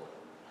that story.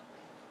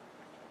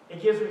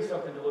 It gives me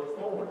something to look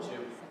forward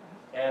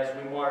to as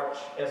I march,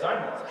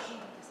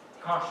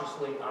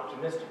 cautiously,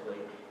 optimistically,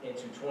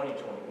 into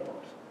 2021.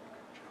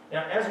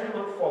 Now, as we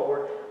look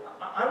forward,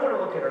 I want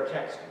to look at our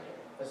text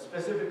again,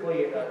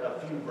 specifically a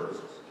few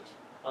verses.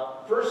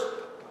 Verse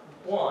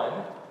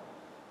 1,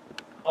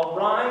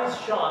 arise,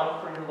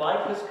 shine, for your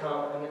light has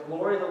come, and the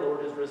glory of the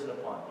Lord is risen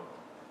upon you.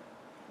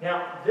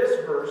 Now,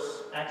 this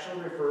verse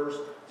actually refers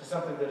to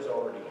something that has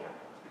already happened.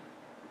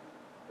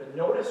 But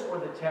notice where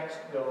the text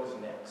goes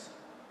next.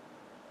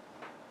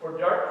 For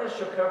darkness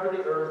shall cover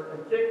the earth,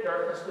 and thick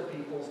darkness the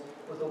peoples,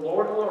 but the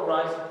Lord will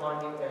arise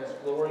upon you, and his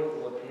glory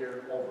will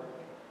appear over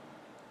you.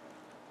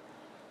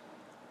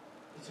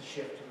 It's a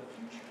shift to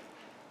the future.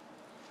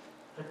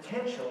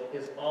 Potential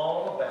is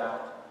all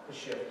about the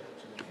shift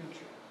to the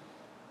future.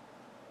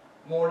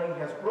 Morning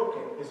has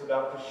broken is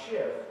about the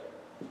shift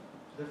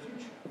to the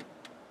future.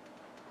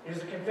 It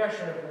is a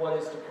confession of what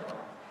is to come.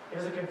 It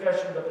is a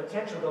confession of the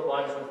potential that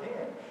lies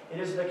within. It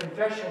is the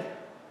confession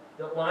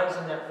that lies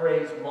in that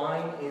phrase,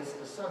 mine is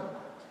the sunlight.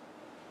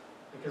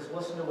 Because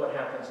listen to what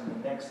happens in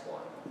the next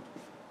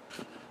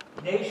line.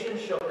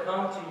 Nations shall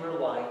come to your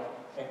light,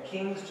 and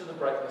kings to the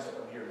brightness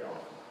of your dawn.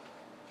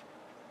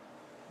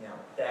 Now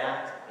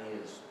that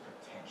is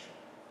potential.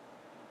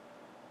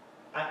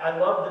 I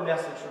love the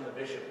message from the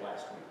bishop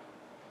last week.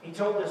 He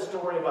told this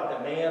story about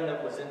the man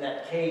that was in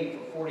that cave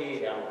for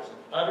 48 hours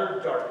in utter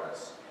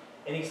darkness.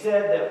 And he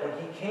said that when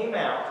he came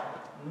out,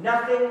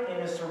 nothing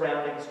in his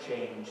surroundings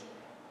changed,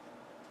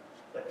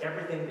 but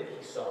everything that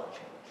he saw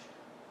changed.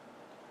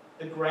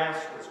 The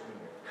grass was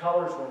greener,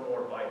 colors were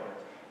more vibrant,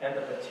 and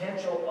the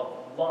potential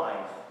of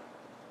life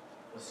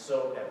was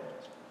so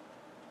evident.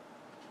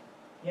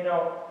 You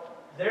know,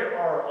 there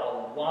are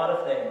a lot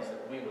of things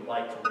that we would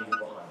like to leave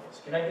behind us.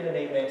 Can I get an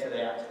amen to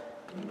that?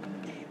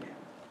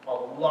 A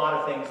lot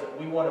of things that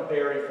we want to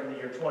bury from the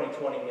year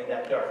 2020 in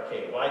that dark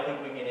cave. Well, I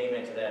think we can get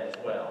amen to that as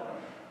well.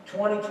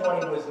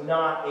 2020 was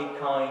not a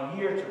kind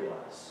year to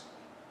us.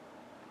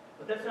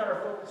 But that's not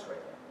our focus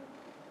right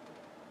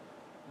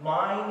now.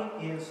 Mine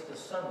is the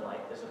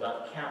sunlight is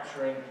about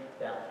capturing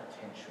that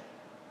potential.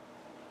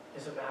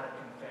 It's about a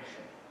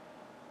confession.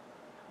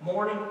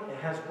 Morning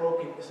has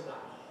broken is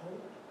about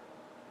hope.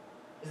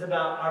 It's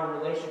about our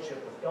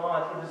relationship with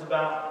God. It is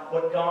about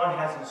what God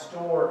has in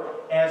store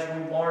as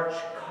we march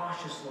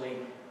cautiously,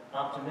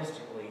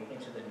 optimistically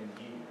into the new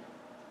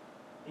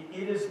year.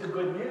 It is the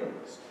good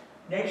news.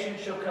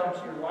 Nations shall come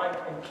to your light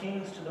and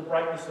kings to the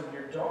brightness of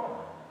your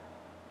dawn.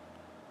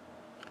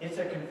 It's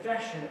a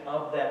confession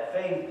of that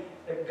faith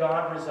that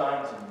God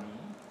resides in me,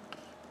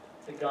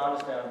 that God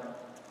is found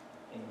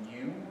in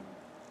you,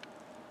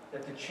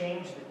 that the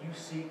change that you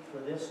seek for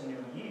this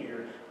new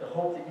year, the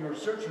hope that you're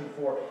searching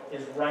for,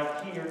 is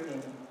right here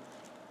in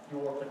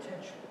your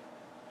potential.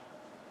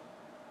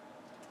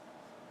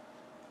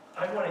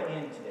 I want to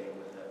end today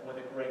with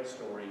a great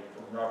story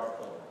from Robert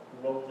Fuller,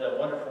 who wrote the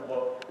wonderful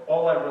book,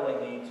 All I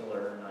Really Need to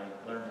Learn,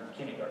 I Learned in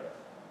Kindergarten.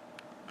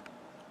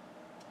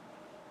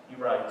 He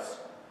writes,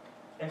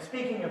 and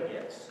speaking of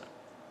gifts,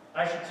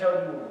 I should tell you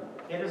a rule.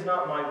 It is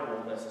not my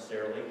rule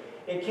necessarily.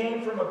 It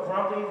came from a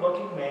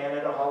grumpy-looking man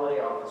at a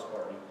holiday office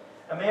party.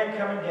 A man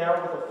coming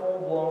down with a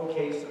full-blown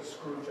case of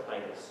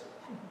Scrooge-itis.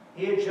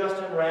 He had just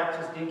unwrapped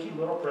his dinky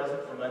little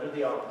present from under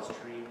the office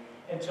tree.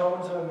 In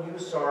tones of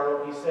amused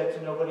sorrow, he said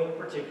to nobody in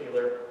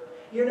particular,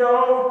 "You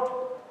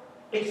know,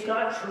 it's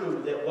not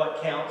true that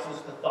what counts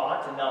is the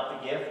thought and not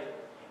the gift.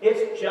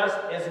 It just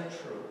isn't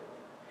true.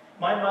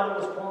 My mother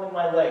was pulling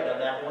my leg on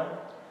that one.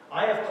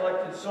 I have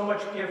collected so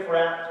much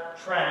gift-wrapped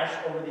trash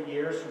over the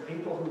years from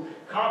people who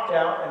copped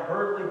out and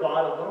hurriedly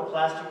bought a little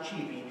plastic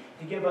cheapie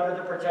to give under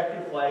the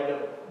protective flag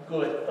of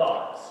good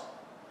thoughts.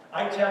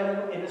 I tell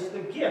you, it is the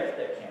gift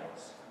that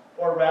counts.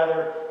 Or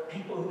rather,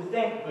 people who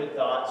think good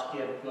thoughts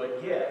give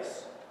good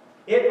gifts.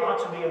 It ought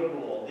to be a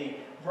rule, the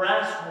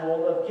brass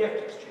rule of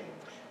gift exchange."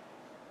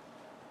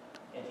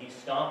 And he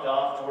stomped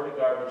off toward a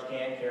garbage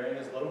can carrying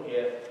his little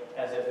gift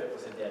as if it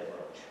was a dead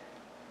roach.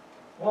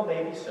 Well,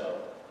 maybe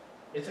so.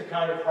 It's a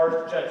kind of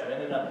harsh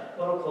judgment and a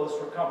little close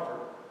for comfort.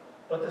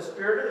 But the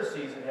spirit of the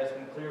season has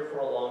been clear for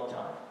a long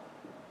time.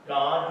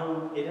 God,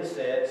 who, it is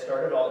said,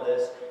 started all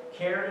this,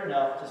 cared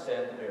enough to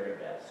send the very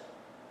best.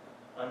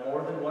 On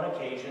more than one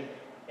occasion,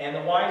 and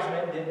the wise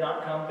men did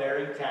not come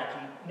bearing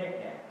tacky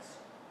knickknacks.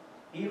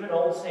 Even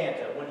old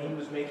Santa, when he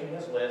was making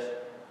his list,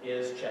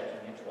 is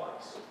checking it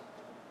twice.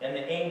 And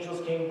the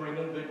angels came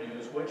bringing good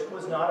news, which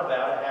was not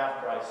about a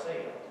half-price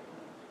sale.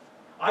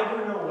 I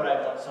do know what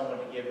I want someone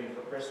to give me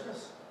for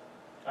Christmas.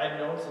 I've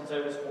known since I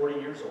was 40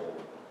 years old.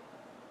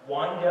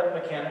 Wind-up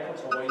mechanical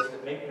toys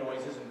that make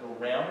noises and go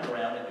round and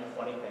round and do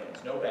funny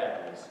things. No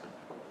batteries.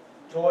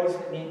 Toys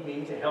that need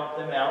me to help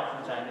them out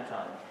from time to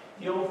time.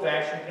 The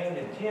old-fashioned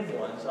painted tin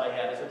ones I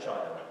had as a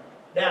child.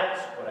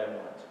 That's what I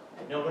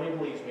want. Nobody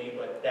believes me,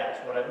 but that's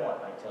what I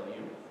want, I tell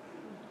you.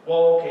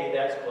 Well, okay,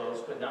 that's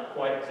close, but not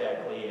quite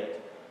exactly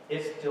it.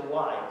 It's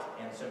delight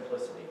and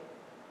simplicity.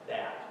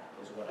 That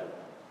is what I want.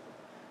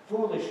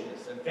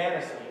 Foolishness and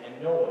fantasy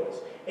and noise,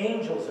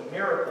 angels and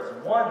miracles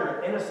and wonder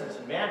and innocence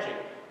and magic,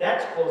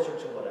 that's closer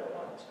to what I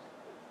want.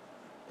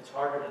 It's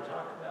harder to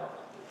talk about.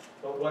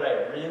 But what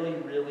I really,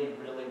 really,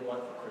 really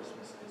want for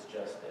Christmas is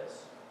just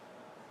this.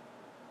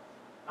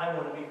 I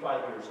want to be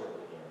 5 years old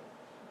again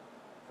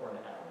for an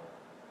hour.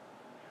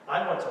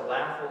 I want to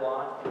laugh a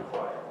lot and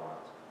cry a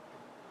lot.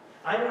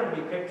 I want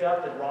to be picked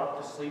up and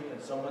rocked to sleep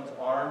in someone's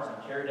arms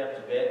and carried up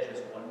to bed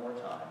just one more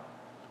time.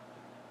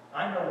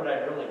 I know what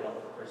I really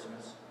want for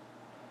Christmas.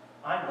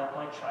 I want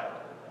my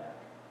childhood back.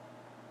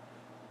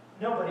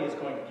 Nobody is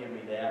going to give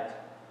me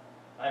that.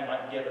 I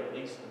might give at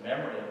least the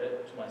memory of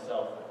it to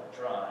myself if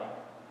I try.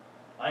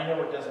 I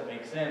know it doesn't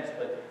make sense,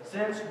 but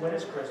since when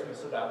is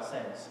Christmas about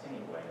sense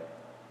anyway?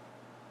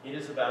 It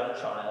is about a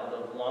child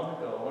of long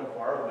ago and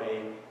far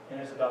away,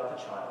 and it's about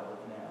the child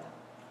of now.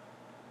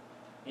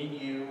 In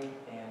you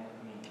and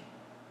me.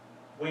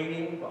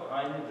 Waiting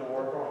behind the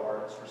door of our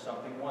hearts for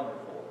something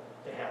wonderful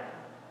to happen.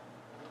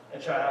 A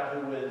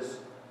child who is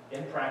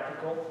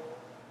impractical,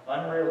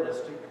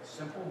 unrealistic,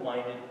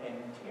 simple-minded, and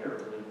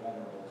terribly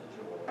vulnerable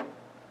to joy.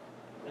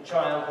 A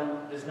child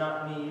who does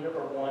not need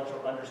or want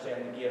or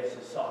understand the gifts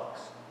of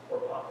socks or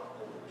pocket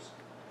holders.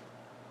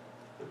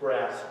 The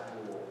brass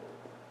rule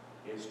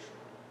is true.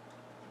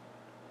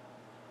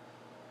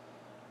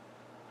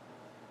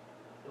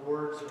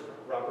 words of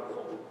Robert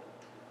Fulton,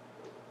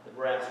 the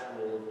brass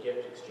rule of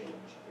gift exchange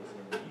is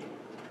in you.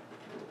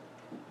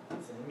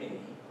 It's in me.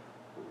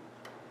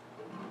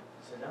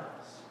 It's in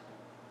us.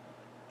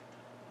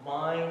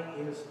 Mine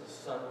is the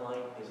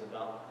sunlight is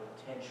about the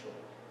potential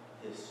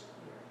this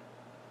year.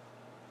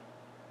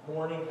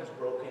 Morning has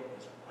broken.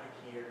 It's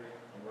right here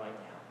and right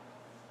now.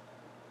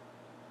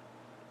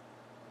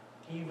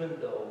 Even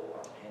though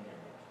our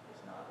pandemic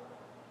is not over.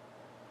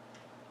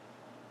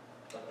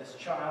 But this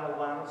child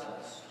allows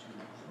us to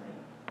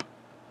dream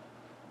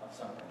of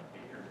something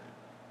bigger,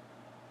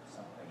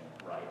 something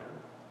brighter,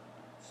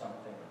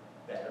 something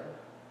better,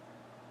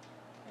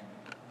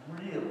 and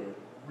really,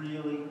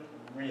 really,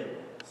 really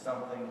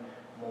something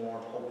more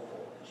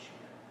hopeful this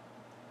year.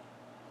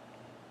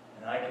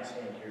 And I can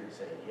stand here and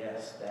say,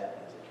 yes,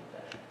 that is a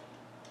confession.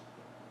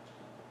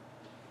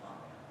 Amen.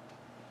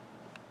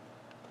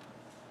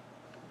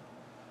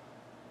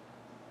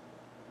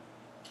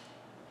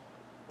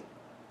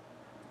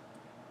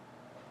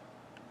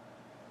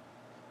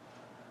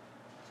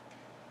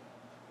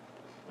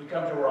 We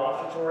come to our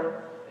offertory,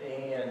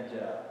 and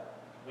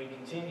we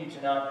continue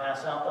to not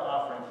pass out the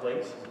offering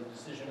plates as a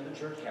decision of the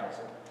church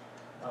council.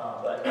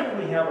 But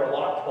we have our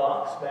locked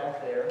box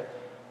back there,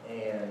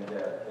 and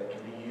that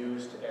can be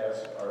used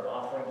as our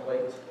offering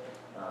plate.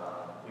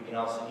 We can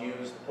also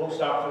use the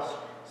post office,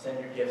 send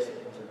your gifts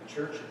into the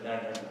church at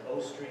 900 O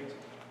Street.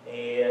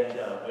 And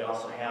we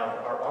also have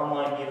our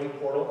online giving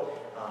portal,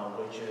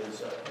 which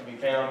is can be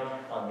found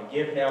on the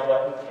Give Now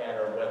button at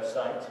our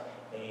website.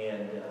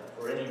 And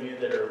for any of you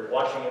that are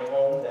watching at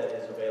home, that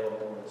is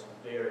available. It's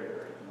very,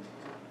 very easy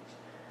to use.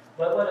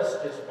 But let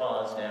us just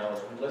pause now as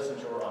we listen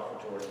to our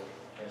offertory,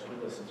 as we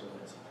listen to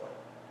Lindsay play.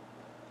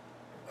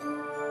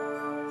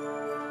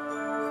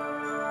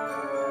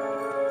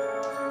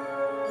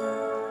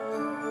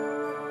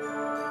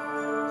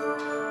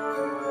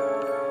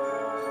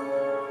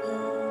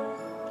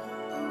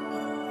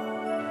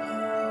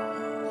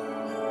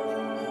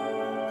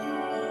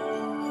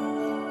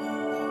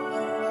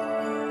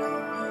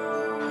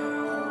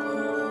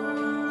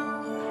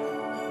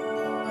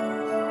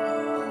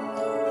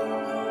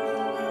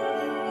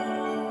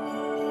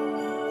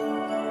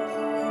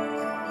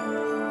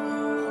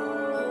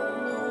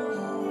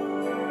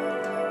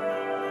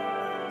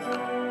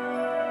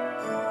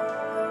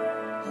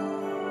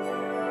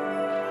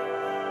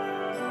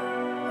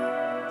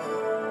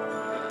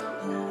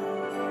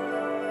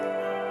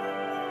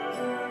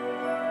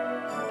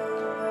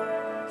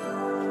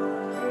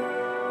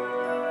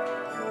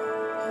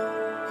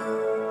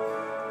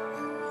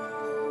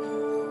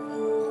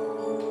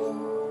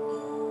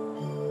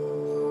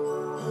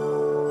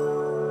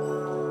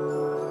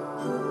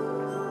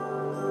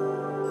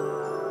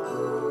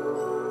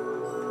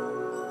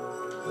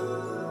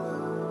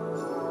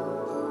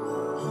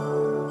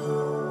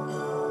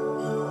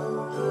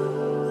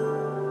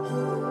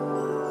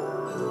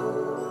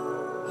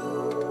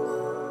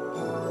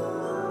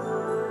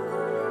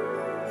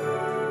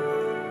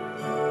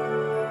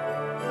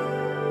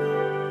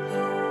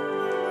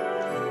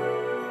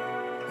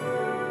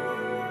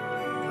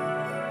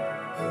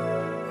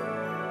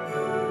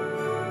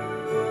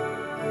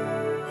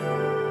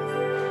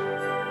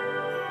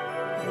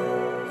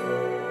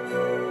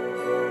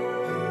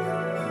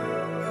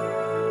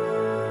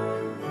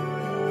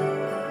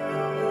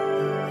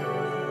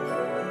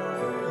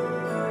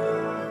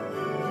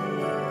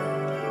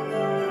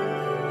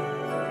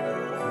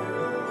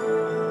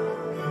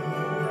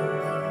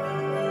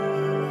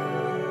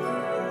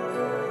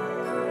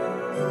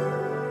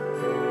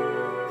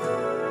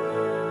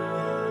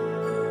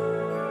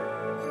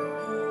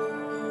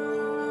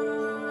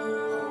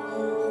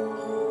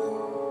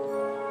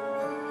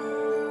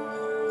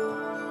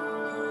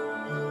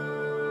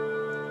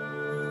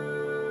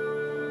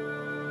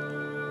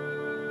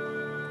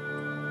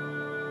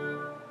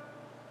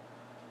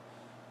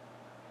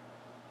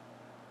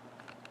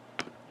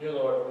 Dear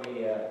Lord, we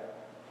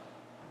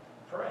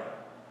pray.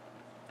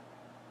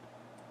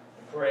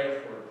 We pray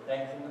for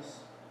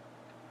thankfulness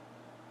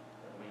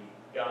that we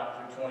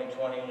got through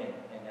 2020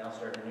 and now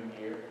start a new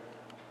year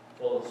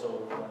full of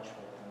so much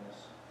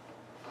hopefulness.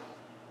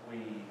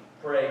 We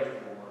pray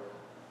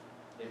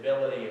for the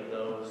ability of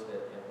those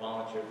that have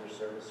volunteered their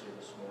service here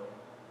this morning.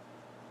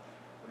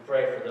 We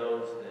pray for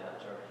those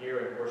that are here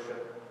in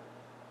worship.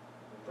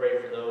 We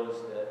pray for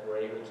those that were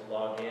able to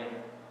log in.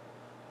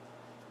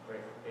 We pray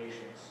for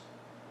patience.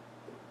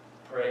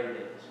 Pray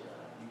that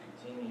you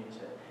continue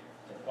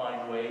to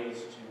find ways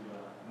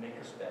to make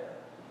us better,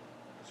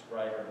 make us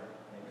brighter,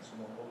 make us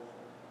more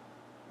hopeful.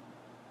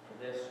 For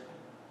this,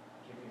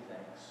 we give you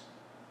thanks.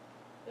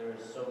 There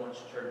is so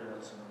much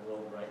turbulence in the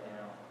world right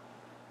now,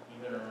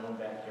 even in our own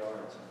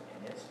backyards,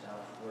 and it's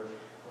tough. We're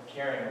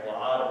carrying a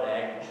lot of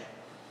baggage,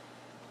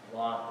 a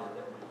lot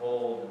that we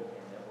hold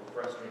and that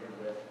we're frustrated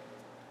with.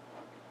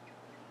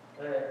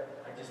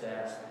 But I just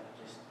ask that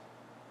you just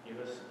give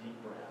us a deep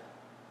breath.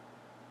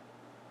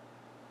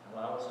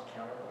 Allow us to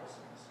count our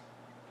blessings.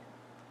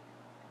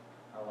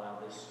 Allow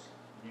this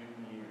new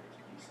year to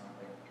be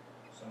something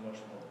so much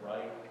more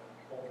bright,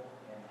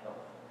 and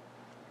helpful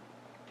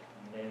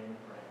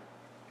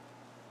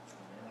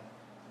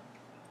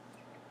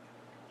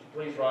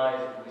please rise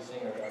as we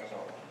sing our God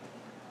song.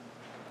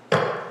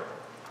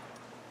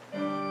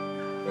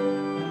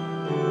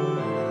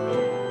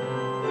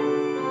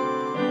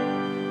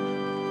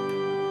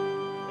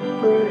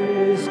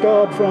 Praise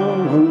God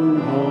from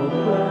whom all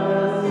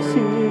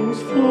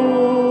blessings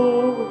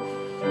flow.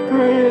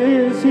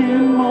 Praise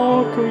Him,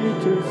 all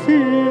creatures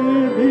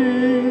here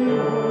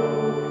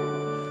below.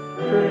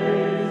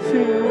 Praise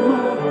Him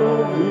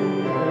above the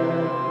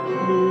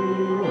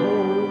heavenly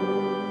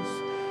hosts.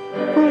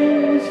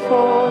 Praise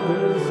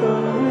Father,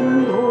 Son,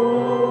 and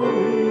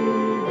Holy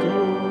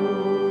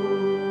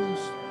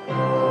Ghost.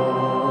 Amen.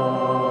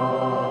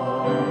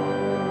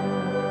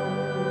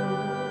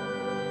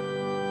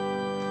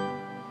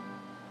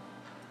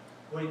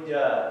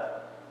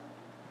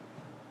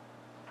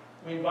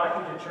 We invite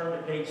you to turn to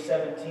page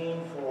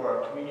 17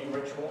 for communion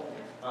ritual.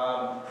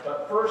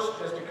 But first,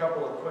 just a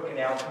couple of quick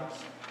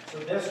announcements. So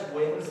this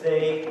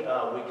Wednesday,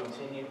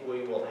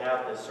 we will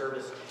have the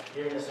service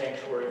here in the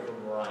sanctuary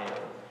from Mariah.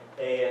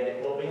 And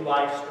it will be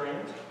live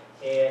streamed,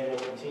 and we'll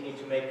continue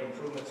to make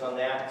improvements on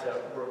that.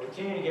 We're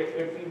continuing to get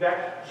good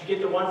feedback. Did you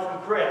get the one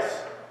from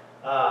Chris?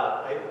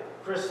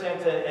 Chris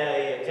sent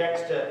a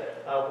text.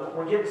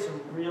 We're getting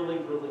some really,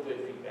 really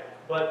good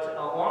feedback. But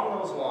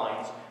along those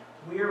lines,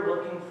 we are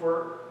looking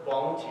for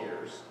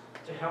volunteers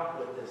to help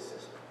with this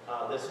system.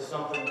 This is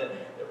something that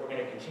we're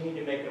going to continue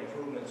to make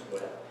improvements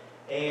with.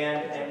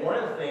 And one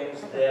of the things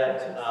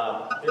that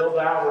Bill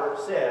Bauer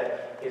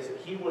said is that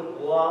he would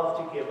love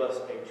to give us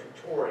a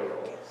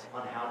tutorial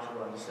on how to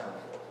run the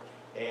soundboard.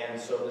 And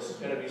so this is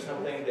going to be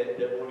something that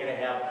we're going to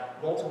have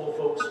multiple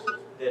folks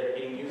that are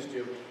getting used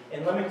to.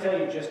 And let me tell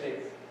you just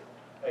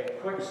a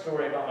quick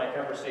story about my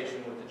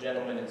conversation with the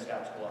gentleman in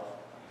Scotts Bluff.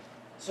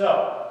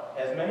 So,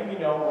 as many of you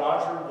know,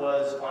 Roger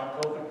was on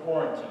COVID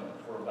quarantine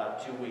for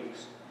about 2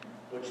 weeks,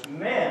 which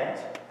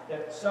meant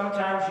that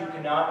sometimes you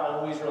cannot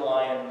always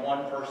rely on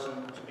one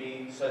person to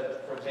be,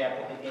 for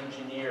example, the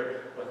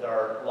engineer with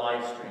our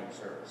live stream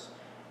service.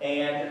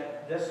 And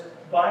this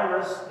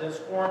virus, this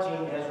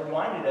quarantine has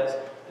reminded us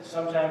that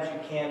sometimes you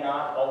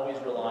cannot always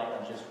rely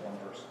on just one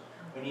person.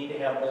 We need to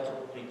have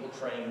multiple people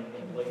trained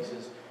in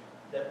places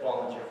that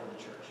volunteer for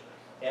the church.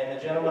 And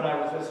the gentleman I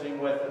was visiting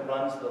with that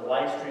runs the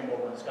live stream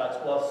over in Scotts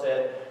Bluff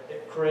said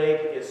that Craig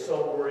is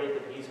so worried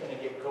that he's going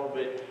to get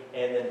COVID,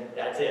 and then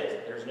that's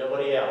it. There's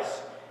nobody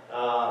else.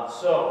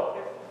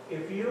 So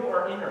if you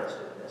are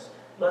interested in this,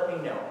 let me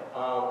know.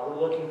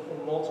 We're looking for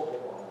multiple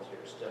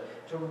volunteers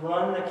to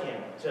run the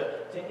camera,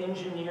 to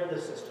engineer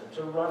the system,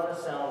 to run the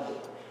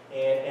soundboard.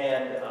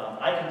 And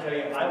I can tell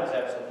you, I was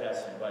absolutely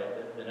fascinated by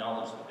the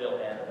knowledge that Bill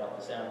had about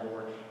the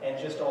soundboard and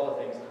just all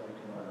the things that we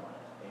can learn on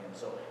it. And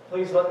so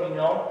please let me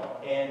know,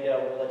 and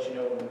we'll let you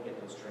know when we get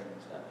those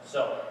trainings done.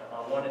 So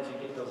I wanted to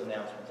get those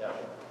announcements out.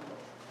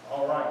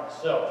 All right,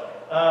 so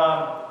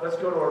let's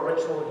go to our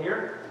ritual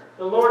here.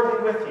 The Lord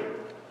be with you.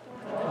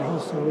 And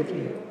also with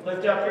you.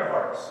 Lift up your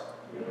hearts.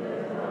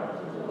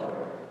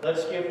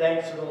 Let's give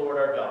thanks to the Lord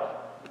our God.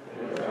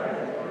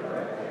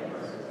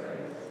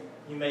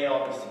 You may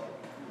all be seated.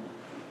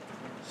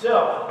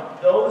 So,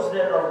 those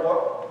that are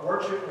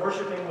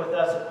worshiping with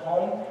us at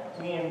home,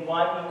 we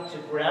invite you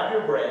to grab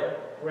your bread,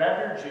 grab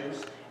your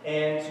juice,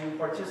 and to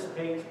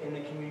participate in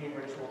the communion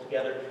ritual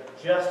together,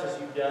 just as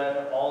you've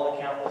done all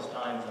the countless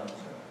times on Zoom.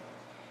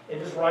 It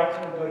is right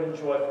and good and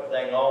joyful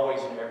thing,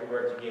 always and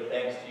everywhere, to give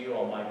thanks to you,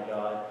 Almighty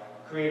God,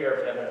 Creator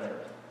of heaven and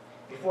earth.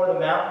 Before the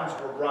mountains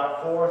were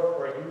brought forth,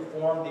 where you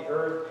formed the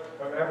earth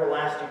from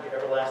everlasting to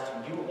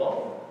everlasting, you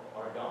alone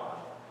are God.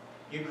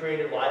 You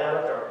created light out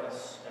of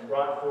darkness and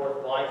brought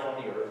forth life on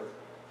the earth.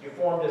 You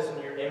formed us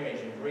in your image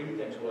and breathed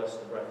into us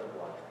the breath of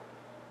life.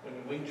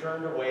 When we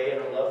turned away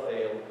and our love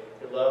failed,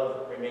 your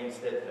love remained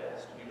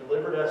steadfast. You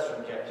delivered us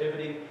from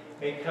captivity,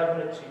 made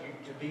covenant to you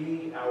to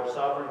be our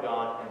sovereign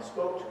God, and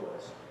spoke to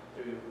us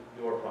through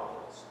your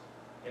prophets.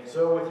 And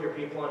so with your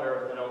people on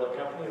earth and all the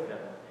company of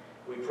heaven,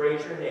 we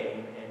praise your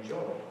name and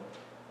join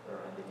our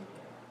ending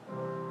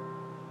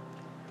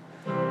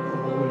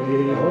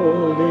Holy,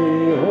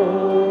 holy,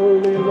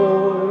 holy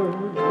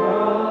Lord,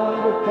 God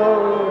of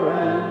power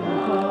and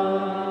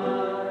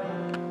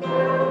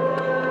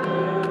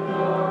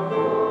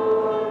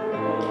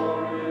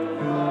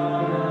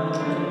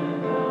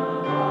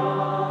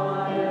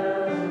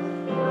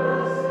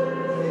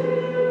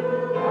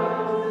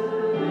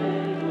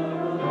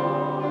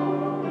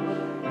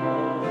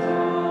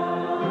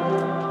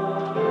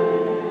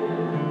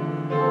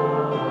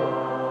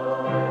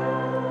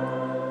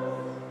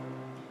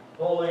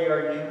Holy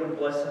are you, and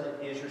blessed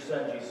is your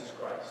Son, Jesus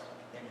Christ,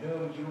 in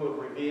whom you have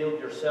revealed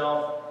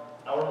yourself,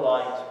 our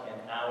light and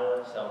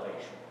our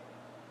salvation.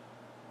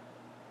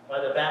 By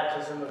the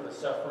baptism of the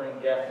suffering,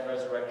 death, and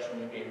resurrection,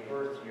 you gave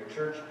birth to your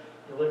church,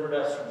 delivered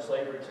us from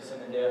slavery to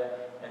sin and death,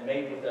 and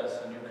made with us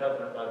a new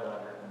covenant by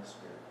water and the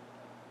Spirit.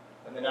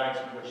 On the night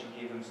in which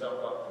he gave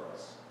himself up for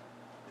us,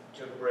 he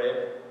took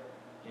bread,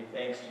 gave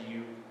thanks to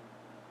you,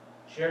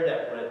 shared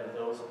that bread with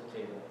those at the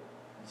table,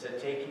 and said,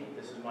 "Take, eat,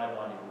 this is my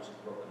body which is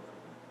broken for you."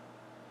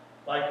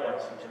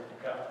 Likewise, he took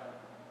the cup,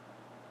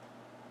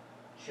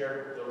 shared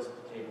it with those at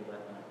the table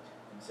that night,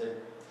 and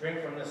said,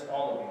 "Drink from this,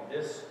 all of you.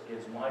 This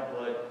is my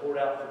blood poured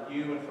out for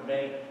you and for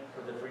many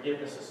for the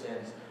forgiveness of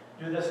sins.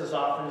 Do this as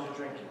often as you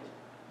drink it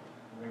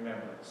in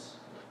remembrance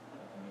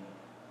of me."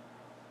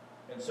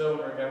 And so,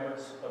 in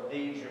remembrance of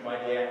these, your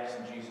mighty acts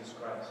in Jesus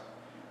Christ,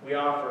 we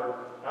offer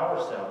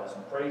ourselves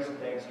in praise and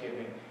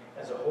thanksgiving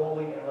as a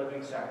holy and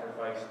living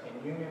sacrifice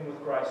in union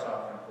with Christ's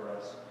offering for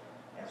us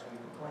as we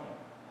proclaim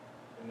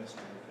the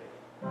mystery of faith.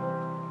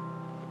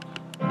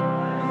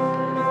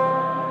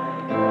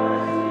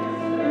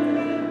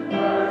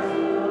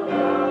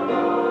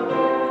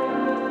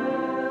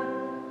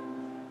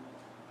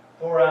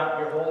 Pour out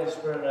your Holy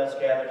Spirit on us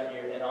gathered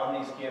here and on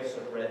these gifts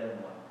of bread and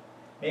wine.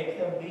 Make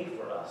them be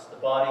for us the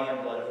body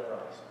and blood of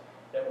Christ,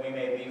 that we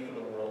may be for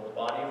the world the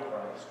body of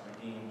Christ,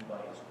 redeemed by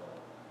his blood.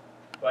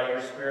 By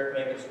your Spirit,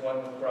 make us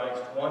one with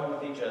Christ, one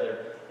with each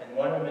other, and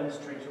one in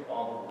ministry to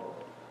all the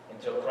world,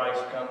 until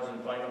Christ comes in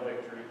final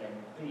victory and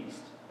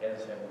feast as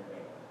heaven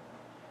made.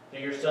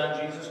 Through your Son,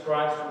 Jesus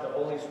Christ, with the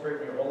Holy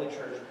Spirit and your holy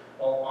church,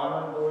 all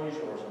honor and glory is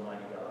yours,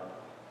 Almighty God,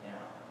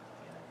 now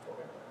and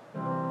forever.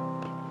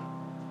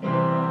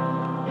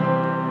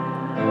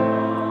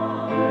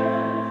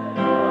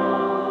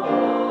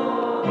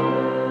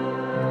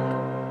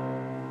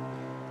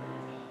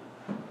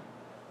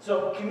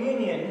 So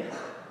communion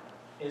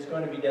is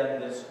going to be done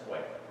this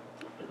way.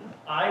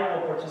 I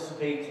will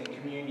participate in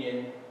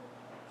communion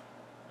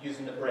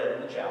using the bread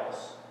and the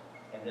chalice,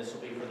 and this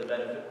will be for the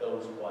benefit of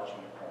those watching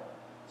at home,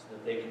 so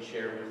that they can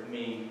share with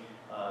me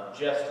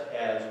just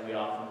as we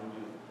often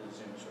do the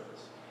Zoom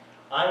service.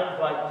 I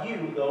invite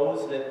you,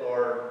 those that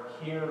are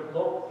here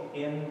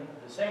in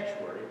the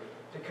sanctuary,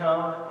 to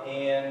come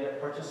and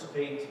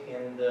participate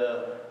in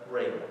the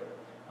bread.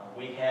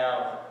 We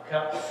have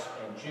cups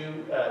of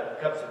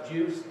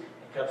juice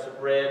and cups of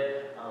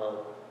bread,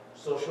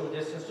 socially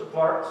distanced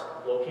apart,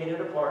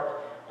 located apart,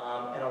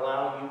 and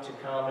allow you to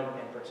come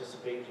and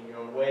participate in your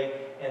own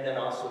way. And then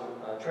also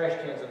trash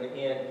cans on the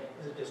end.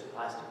 These are just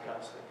plastic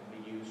cups that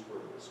can be used for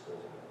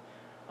disposal.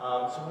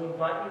 So we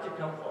invite you to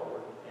come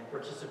forward and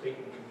participate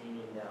in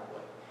communion that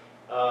way.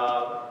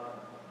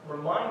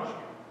 Remind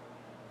you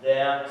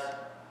that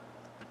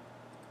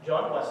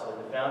John Wesley,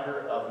 the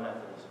founder of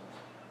Methodism,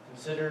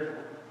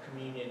 considered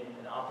communion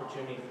an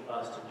opportunity for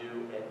us to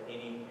do at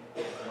any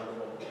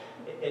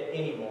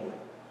moment.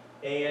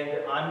 And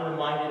I'm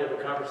reminded of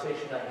a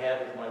conversation I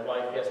had with my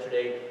wife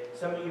yesterday.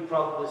 Some of you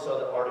probably saw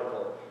the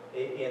article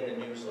in the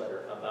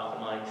newsletter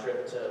about my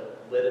trip to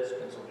Leypoldt,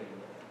 Pennsylvania,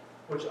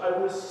 which I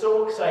was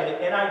so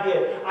excited, and I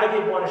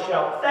did want to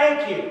shout,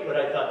 "Thank you!" But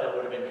I thought that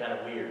would have been kind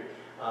of weird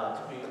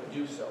to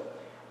do so.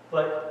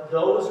 But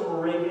those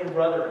Moravian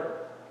brethren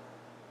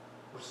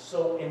were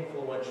so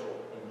influential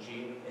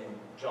in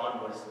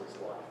John Wesley's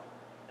life.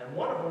 And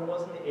one of them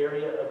was in the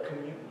area of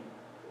communion.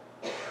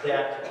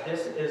 That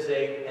this is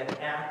an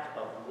act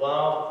of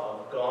love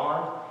of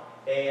God.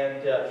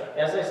 And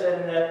as I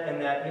said in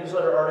that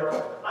newsletter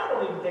article, I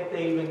don't even think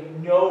they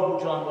even know who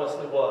John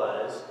Wesley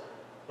was.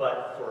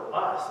 But for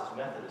us as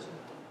Methodism,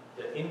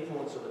 the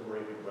influence of the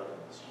Moravian Brethren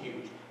is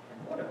huge.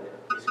 And one of it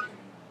is communion.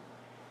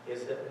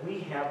 Is that we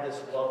have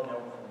this love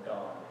note from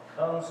God that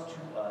comes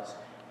to us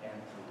and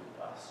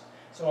through us.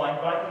 So I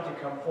invite you to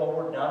come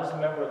forward, not as a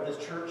member of this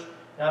church,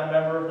 not a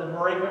member of the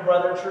Moravian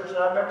Brethren Church,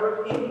 not a member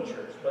of any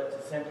church, but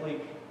to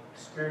simply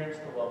experience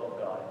the love of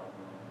God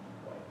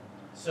in a way.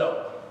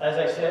 So, as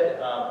I said,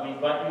 we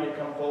invite you to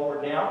come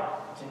forward now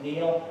to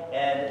kneel,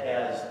 and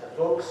as the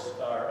folks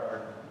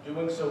are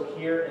doing so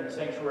here in the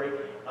sanctuary,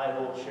 I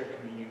will share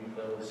communion with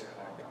those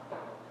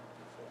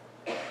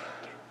online.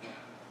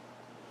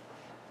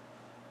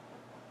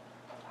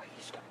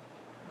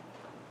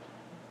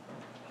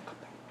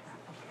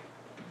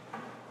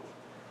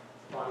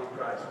 Body of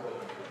Christ,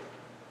 welcome.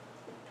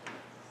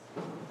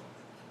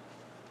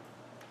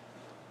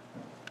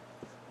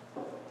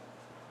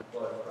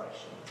 Blood of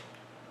Christ.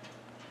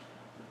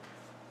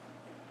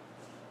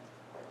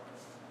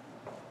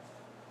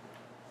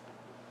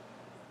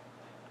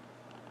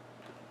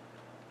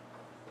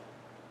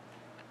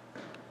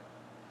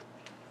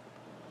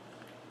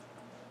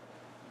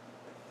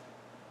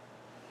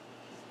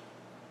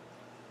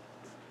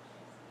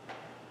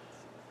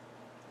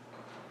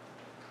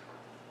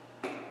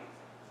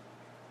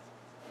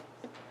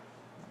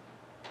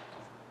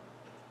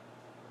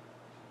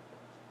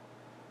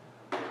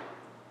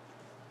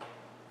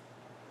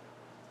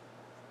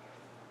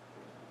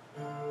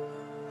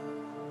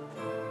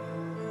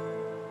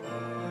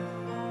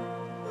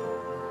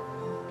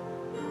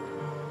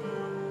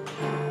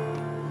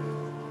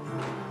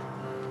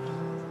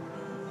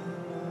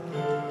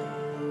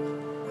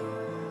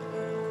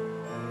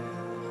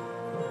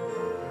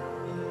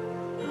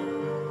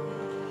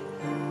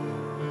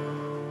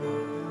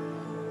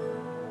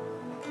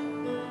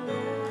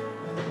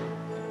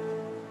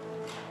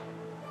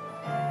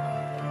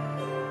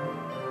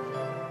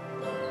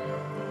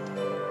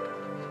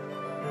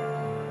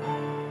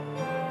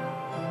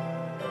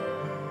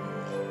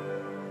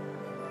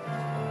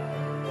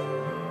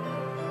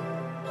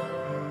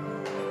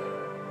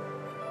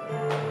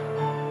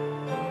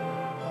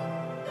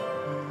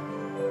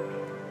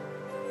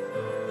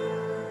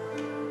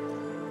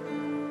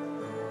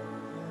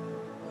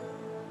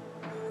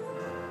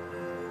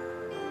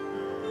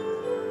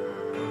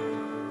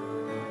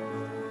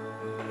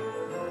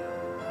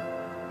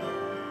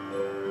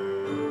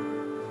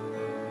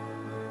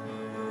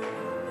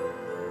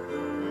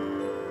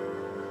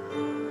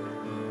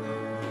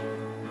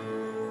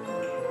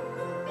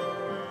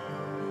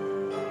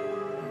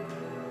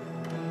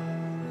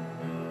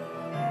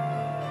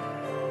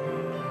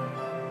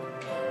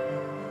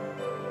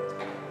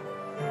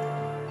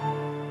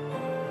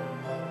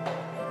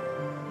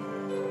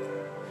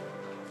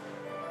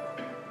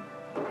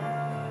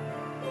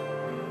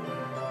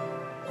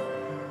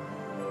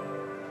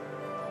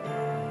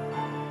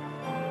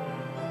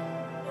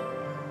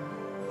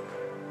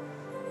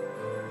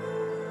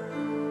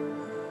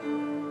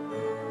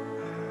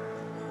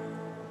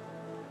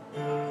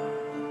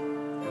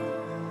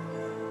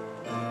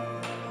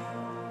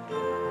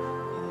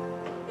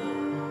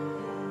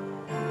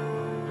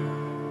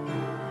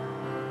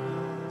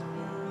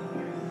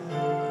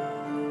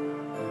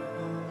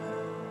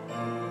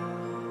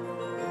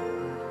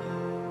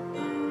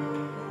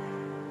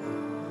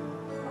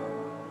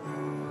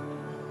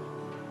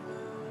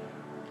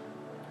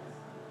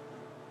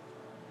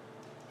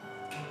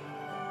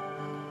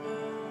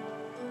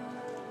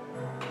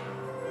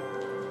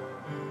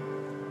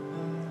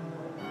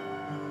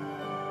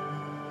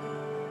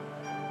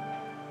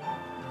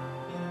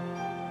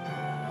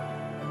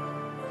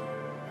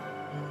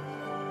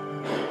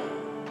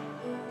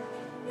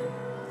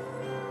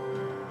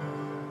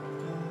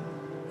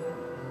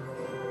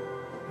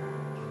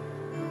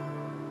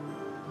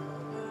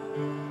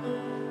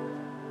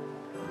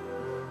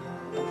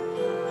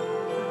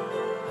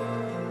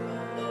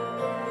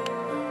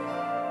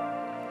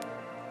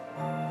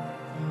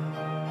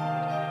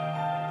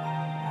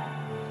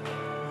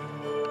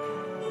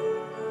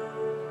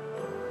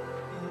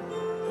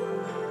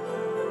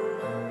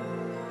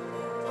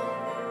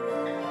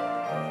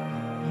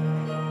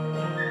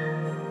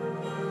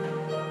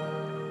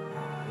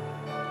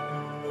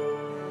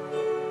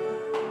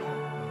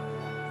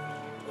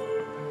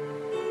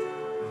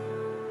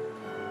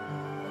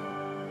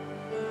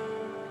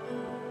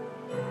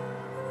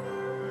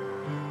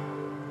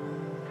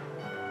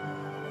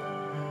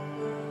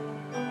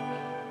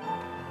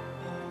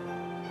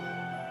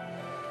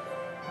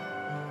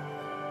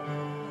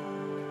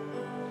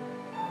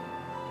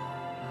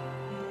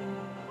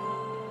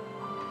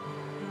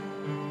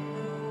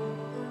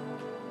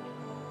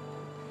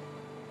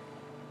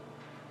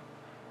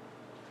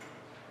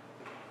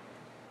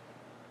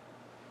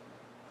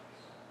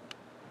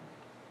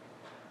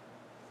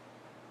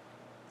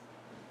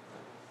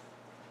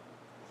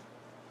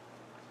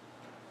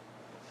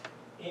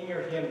 In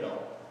your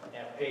hymnal,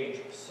 at page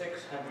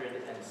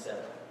 607,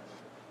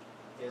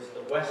 is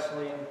the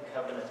Wesleyan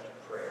Covenant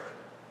Prayer.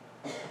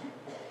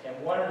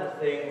 And one of the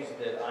things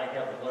that I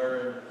have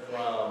learned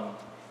from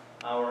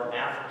our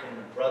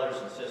African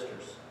brothers and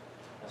sisters,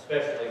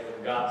 especially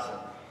from Godson,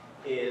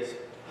 is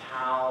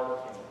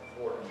how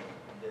important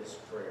this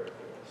prayer is.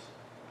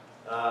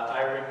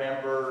 I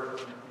remember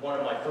one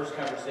of my first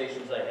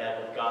conversations I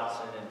had with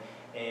Godson,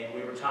 and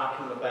we were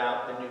talking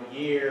about the new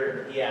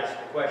year, and he asked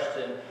a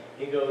question.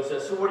 He goes,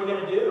 so what are you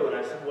going to do? And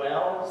I said,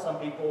 well, some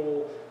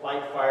people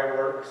light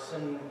fireworks,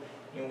 and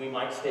we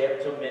might stay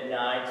up till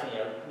midnight,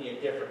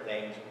 and different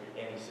things.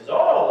 And he says,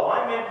 oh,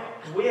 I'm in,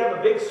 because we have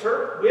a big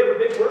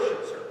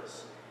worship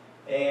service.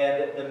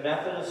 And the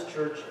Methodist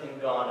Church in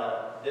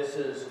Ghana, this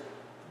is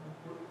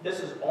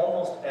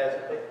almost as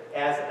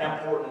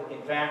important.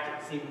 In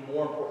fact, it's even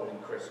more important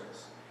than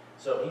Christmas.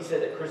 So he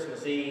said that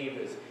Christmas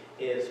Eve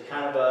is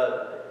kind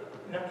of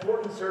an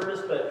important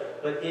service,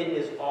 but it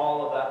is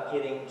all about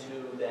getting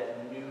to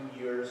that New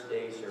Year's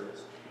Day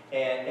service.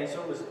 And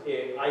so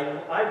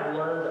I've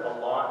learned a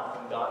lot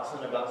from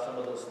Godson about some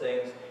of those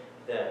things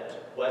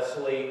that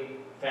Wesley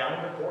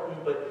found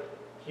important, but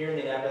here in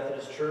the United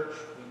Methodist Church,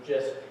 we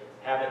just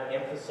haven't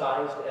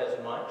emphasized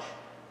as much.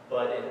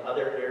 But in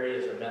other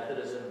areas of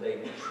Methodism,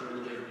 they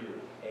truly do.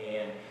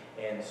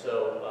 And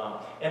so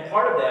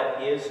part of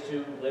that is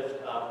to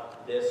lift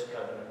up this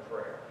covenant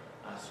prayer,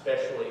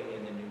 especially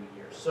in the new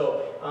year.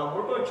 So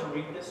we're going to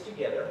read this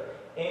together.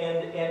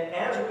 And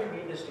as we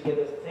read this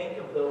together, think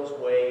of those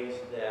ways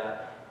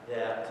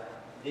that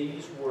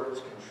these words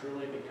can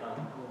truly become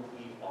who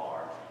we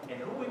are and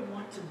who we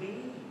want to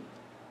be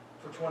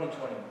for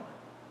 2021.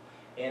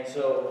 And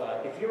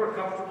so if you are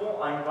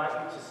comfortable, I invite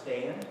you to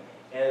stand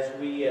as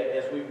we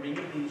read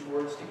these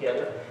words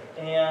together,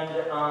 and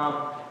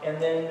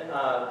then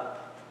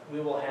we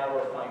will have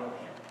our final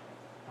hymn.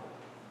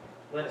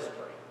 Let us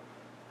pray.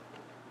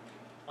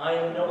 I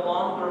am no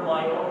longer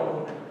my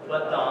own,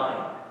 but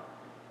thine.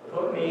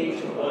 Put me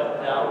to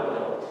what thou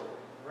wilt.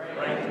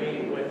 Rank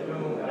me with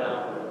whom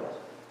thou wilt.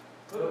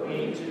 Put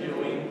me to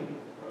doing,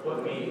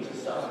 put me to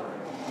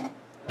suffering.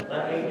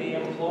 Let me be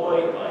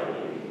employed by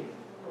thee,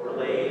 or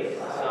laid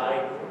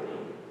aside for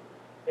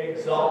thee,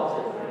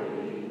 exalted for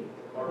thee,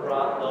 or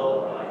brought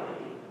low by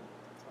thee.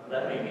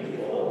 Let me be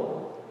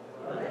full,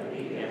 let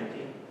me be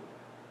empty.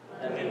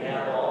 Let me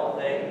have all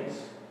things,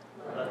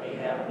 let me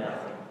have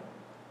nothing.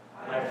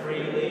 I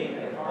freely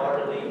and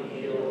heartily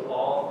yield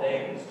all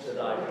things to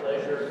thy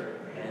pleasure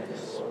and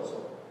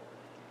disposal.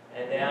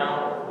 And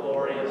now,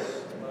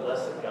 glorious and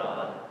blessed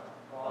God,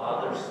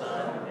 Father,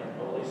 Son, and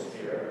Holy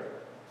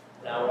Spirit,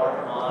 thou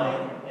art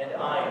mine, and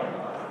I am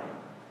thine.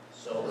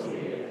 So be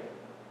it.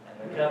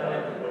 And the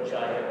covenant which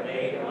I have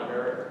made on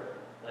earth,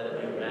 let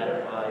it be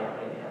ratified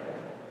in heaven.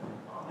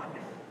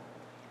 Amen.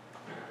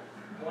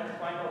 One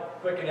final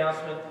quick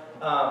announcement.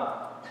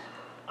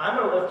 I'm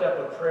going to lift up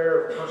a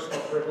prayer of personal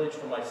privilege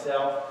for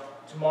myself.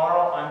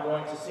 Tomorrow I'm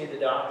going to see the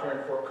doctor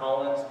in Fort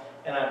Collins,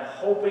 and I'm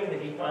hoping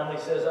that he finally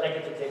says I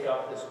get to take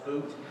off this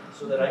boot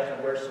so that I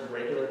can wear some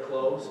regular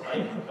clothes.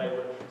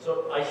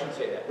 So I shouldn't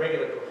say that,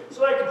 regular clothes.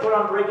 So I can put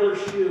on regular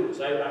shoes.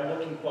 I'm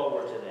looking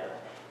forward to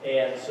that.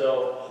 And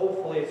so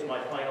hopefully it's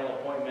my final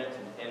appointment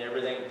and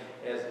everything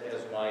as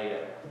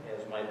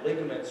my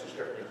ligaments are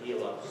starting to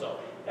heal up. So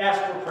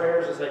ask for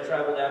prayers as I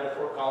travel down to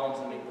Fort Collins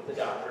and meet with the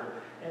doctor,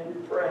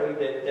 and pray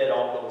that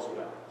all goes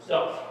well.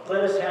 So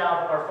let us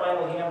have our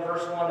final hymn,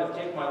 verse 1 of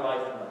Take My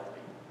Life and Let It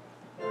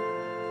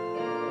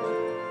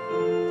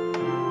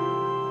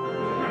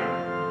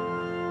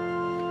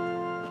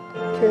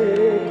Be.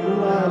 Take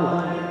my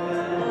life.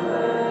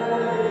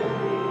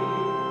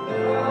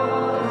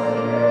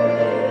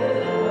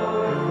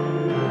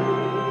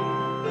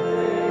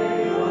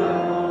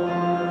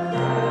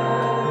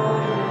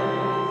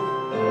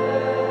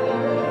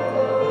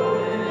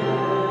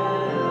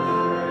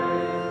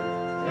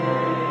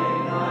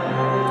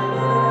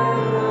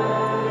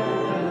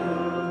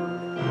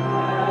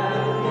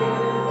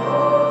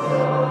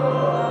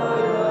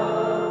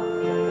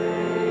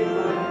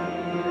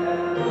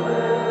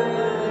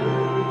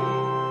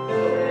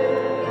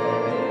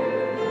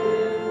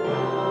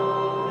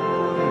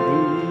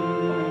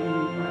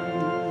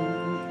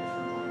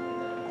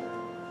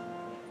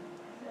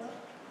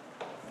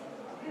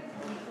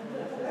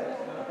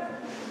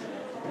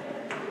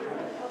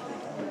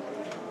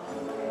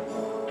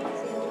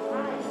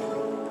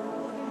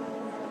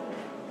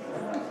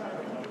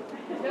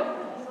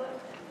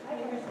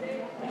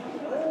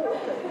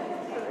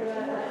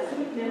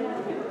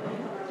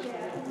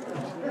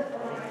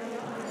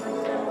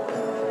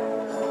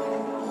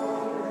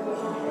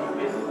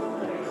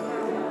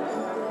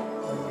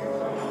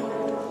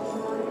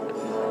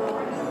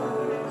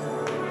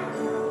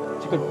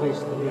 Good place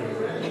to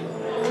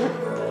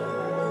be.